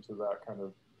welcome to that kind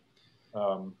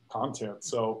of content.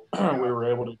 So we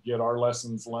were able to get our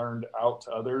lessons learned out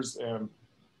to others. And,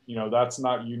 that's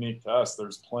not unique to us.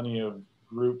 There's plenty of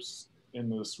groups in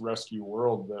this rescue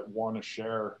world that want to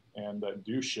share and that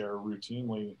do share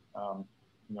routinely.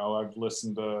 I've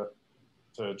listened to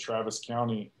Travis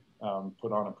County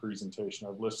put on a presentation.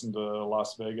 I've listened to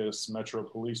Las Vegas Metro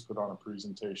Police put on a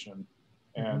presentation.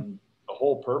 And the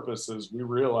whole purpose is we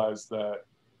realize that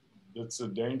it's a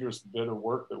dangerous bit of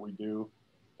work that we do.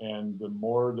 And the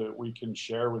more that we can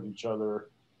share with each other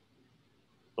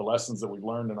the lessons that we've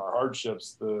learned in our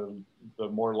hardships, the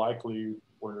more likely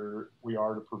we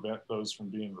are to prevent those from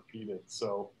being repeated.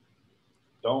 So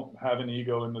don't have an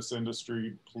ego in this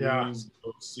industry. Please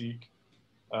go seek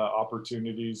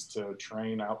opportunities to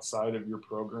train outside of your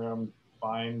program.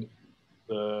 Find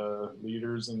the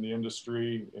leaders in the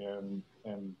industry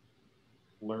and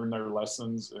learn their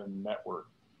lessons and network.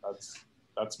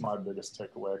 That's my biggest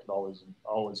takeaway. I could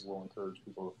always will encourage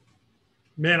people.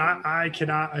 Man, I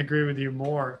cannot agree with you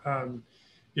more.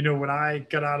 When I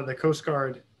got out of the Coast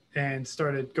Guard and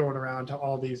started going around to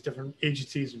all these different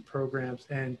agencies and programs,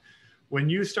 and when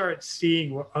you start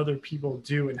seeing what other people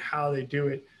do and how they do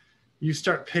it, you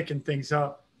start picking things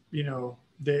up,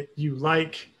 that you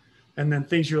like, and then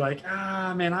things you're like,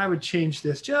 man, I would change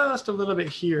this just a little bit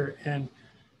here. And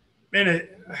man,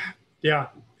 Yeah,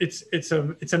 it's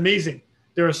amazing.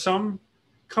 There are some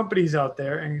companies out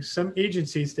there and some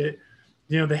agencies that,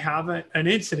 they have an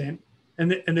incident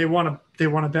and they want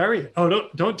to bury it. Oh,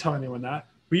 don't tell anyone that.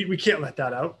 We can't let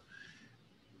that out.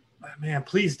 Man,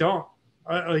 please don't.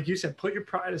 Like you said, put your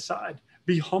pride aside.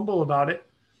 Be humble about it.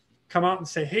 Come out and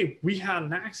say, hey, we had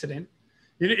an accident.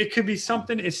 It could be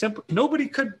something as simple. Nobody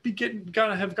could be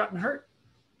have gotten hurt.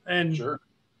 And sure.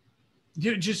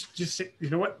 Just say, you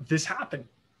know what, this happened.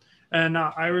 And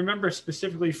I remember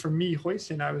specifically for me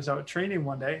hoisting, I was out training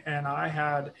one day and I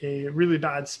had a really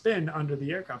bad spin under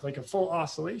the aircraft, like a full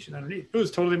oscillation underneath. It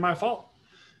was totally my fault.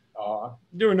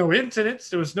 There were no incidents.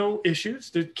 There was no issues.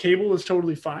 The cable was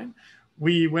totally fine.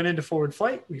 We went into forward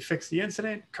flight. We fixed the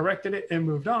incident, corrected it, and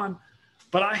moved on.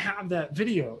 But I have that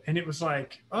video and it was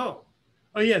like, oh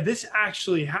yeah, this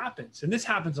actually happens. And this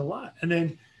happens a lot. And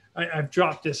then I've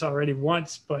dropped this already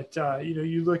once, but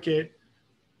you look at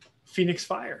Phoenix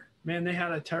Fire. Man, they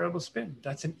had a terrible spin.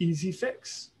 That's an easy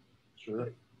fix. Sure.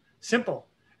 Simple.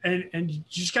 And you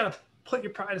just got to put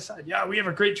your pride aside. Yeah, we have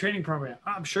a great training program.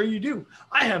 I'm sure you do.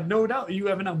 I have no doubt you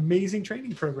have an amazing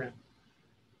training program.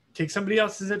 Take somebody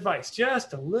else's advice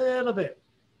just a little bit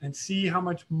and see how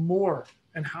much more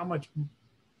and how much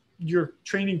your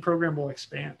training program will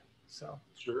expand. So,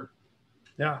 sure.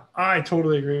 Yeah, I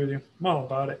totally agree with you. I'm all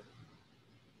about it.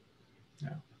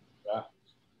 Yeah. Yeah.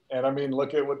 And I mean,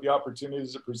 look at what the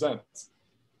opportunities it presents.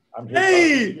 I'm here.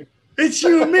 Hey, it's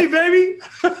you and me, baby.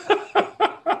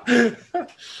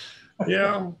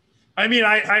 Yeah. I mean,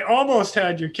 I almost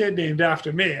had your kid named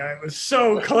after me. I was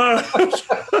so close.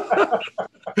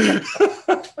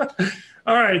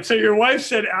 All right. So your wife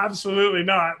said absolutely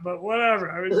not, but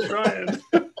whatever. I was trying.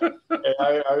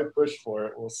 Hey, I pushed for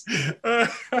it. We'll see.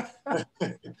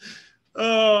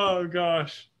 Oh,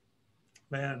 gosh.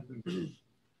 Man.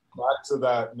 Back to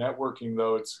that networking,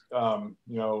 though, it's,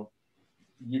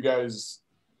 you guys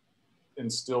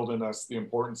instilled in us the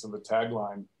importance of a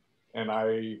tagline. And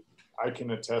I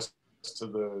can attest to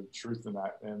the truth in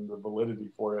that and the validity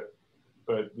for it.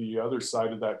 But the other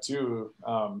side of that, too,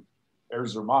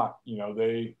 Airs Vermont,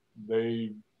 they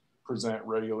present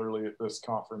regularly at this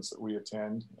conference that we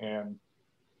attend. And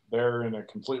they're in a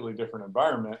completely different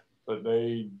environment, but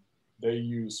they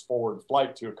use forward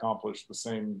flight to accomplish the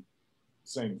same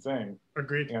thing.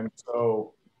 Agreed. And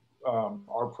so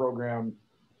our program,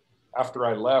 after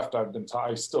I left,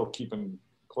 I still keep in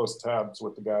close tabs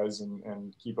with the guys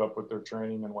and keep up with their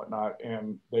training and whatnot.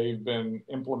 And they've been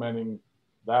implementing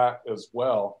that as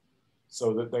well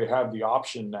so that they have the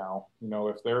option now,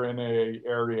 if they're in a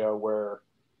area where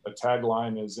a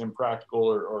tagline is impractical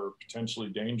or potentially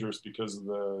dangerous because of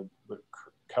the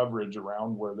coverage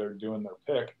around where they're doing their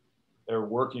pick, they're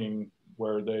working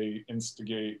where they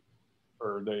instigate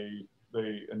or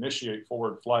they initiate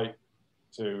forward flight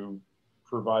to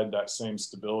provide that same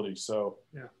stability. So,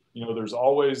 yeah. There's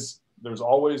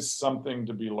always something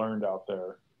to be learned out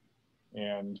there,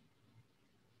 and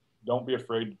don't be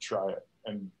afraid to try it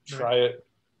and try it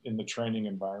in the training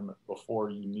environment before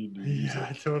you need to use it.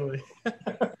 Yeah, totally.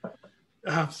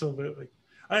 Absolutely.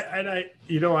 I'm going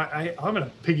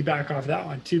to piggyback off that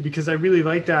one too, because I really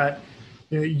like that.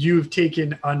 You've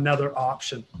taken another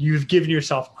option. You've given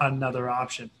yourself another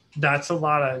option. That's a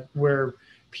lot of where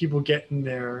people get in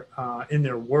their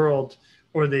world,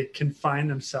 or they confine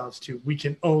themselves to, we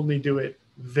can only do it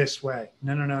this way.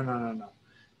 No.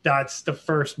 That's the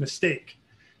first mistake.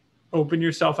 Open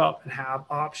yourself up and have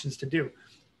options to do.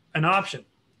 An option,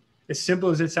 as simple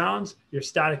as it sounds, your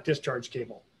static discharge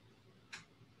cable.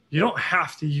 You don't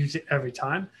have to use it every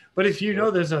time, but if you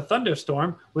know there's a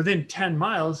thunderstorm within 10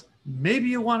 miles, maybe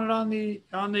you want it on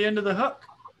the end of the hook.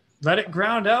 Let it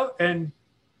ground out and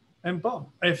boom.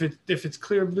 If it's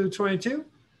clear blue 22,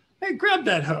 hey, grab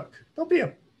that hook. Don't be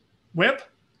a whip.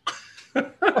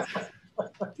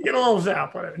 Get a little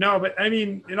zap on it. No, but I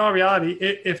mean, in all reality,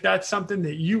 if that's something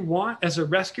that you want as a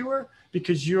rescuer,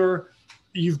 because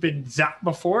you've been zapped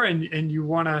before and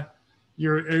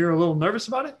you're a little nervous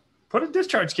about it, put a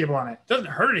discharge cable on it. Doesn't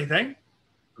hurt anything.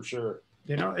 For sure.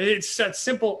 It's that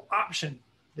simple option,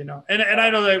 and I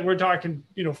know that we're talking,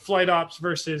 flight ops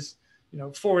versus,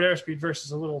 forward airspeed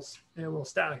versus a little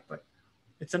static, but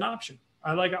it's an option.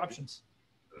 I like options.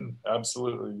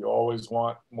 Absolutely. You always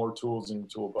want more tools in your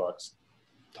toolbox.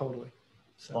 Totally.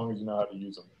 As long as you know how to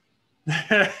use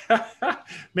them.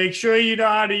 Make sure you know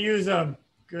how to use them.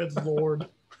 Good Lord.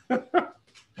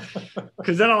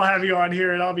 Because then I'll have you on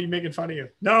here and I'll be making fun of you.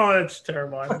 No, that's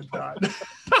terrible. I would not.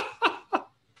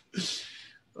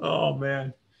 Oh,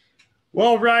 man.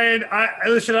 Well, Ryan,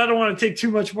 listen, I don't want to take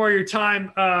too much more of your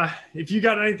time. If you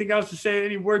got anything else to say,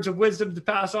 any words of wisdom to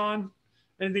pass on,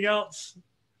 anything else?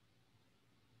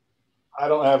 I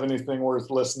don't have anything worth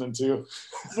listening to.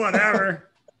 Whatever.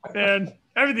 Man,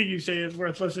 everything you say is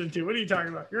worth listening to. What are you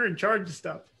talking about? You're in charge of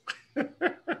stuff.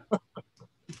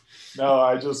 No,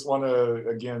 I just want to,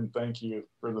 again, thank you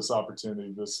for this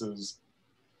opportunity.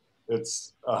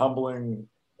 It's a humbling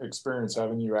experience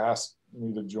having you ask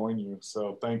me to join you.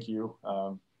 So thank you.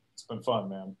 It's been fun,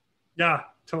 man. Yeah,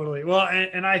 totally. Well,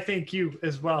 and I thank you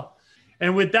as well.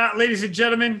 And with that, ladies and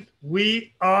gentlemen,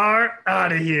 we are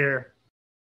out of here.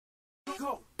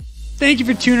 Thank you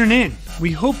for tuning in.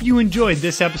 We hope you enjoyed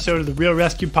this episode of the Real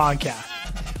ResQ podcast.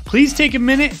 Please take a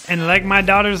minute and, like my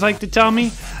daughters like to tell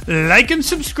me, like and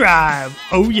subscribe.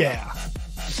 Oh yeah.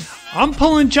 I'm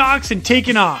pulling chocks and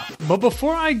taking off. But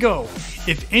before I go,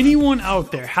 if anyone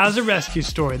out there has a rescue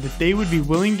story that they would be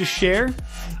willing to share,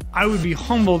 I would be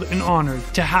humbled and honored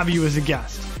to have you as a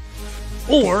guest.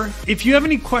 Or if you have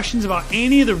any questions about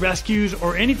any of the rescues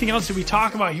or anything else that we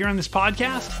talk about here on this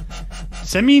podcast,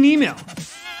 send me an email.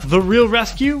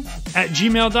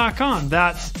 therealresq@gmail.com.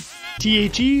 That's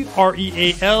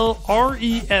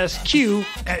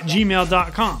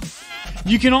therealresq@gmail.com.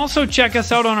 You can also check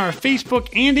us out on our Facebook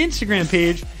and Instagram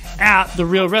page at The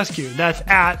Real ResQ. That's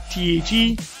at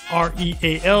therealresq.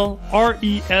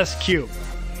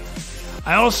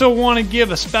 I also want to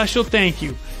give a special thank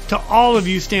you to all of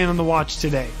you staying on the watch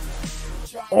today.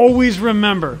 Always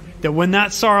remember that when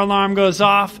that SAR alarm goes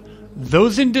off,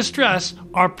 those in distress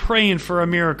are praying for a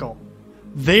miracle.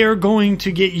 They are going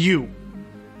to get you.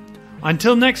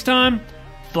 Until next time,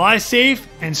 fly safe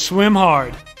and swim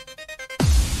hard.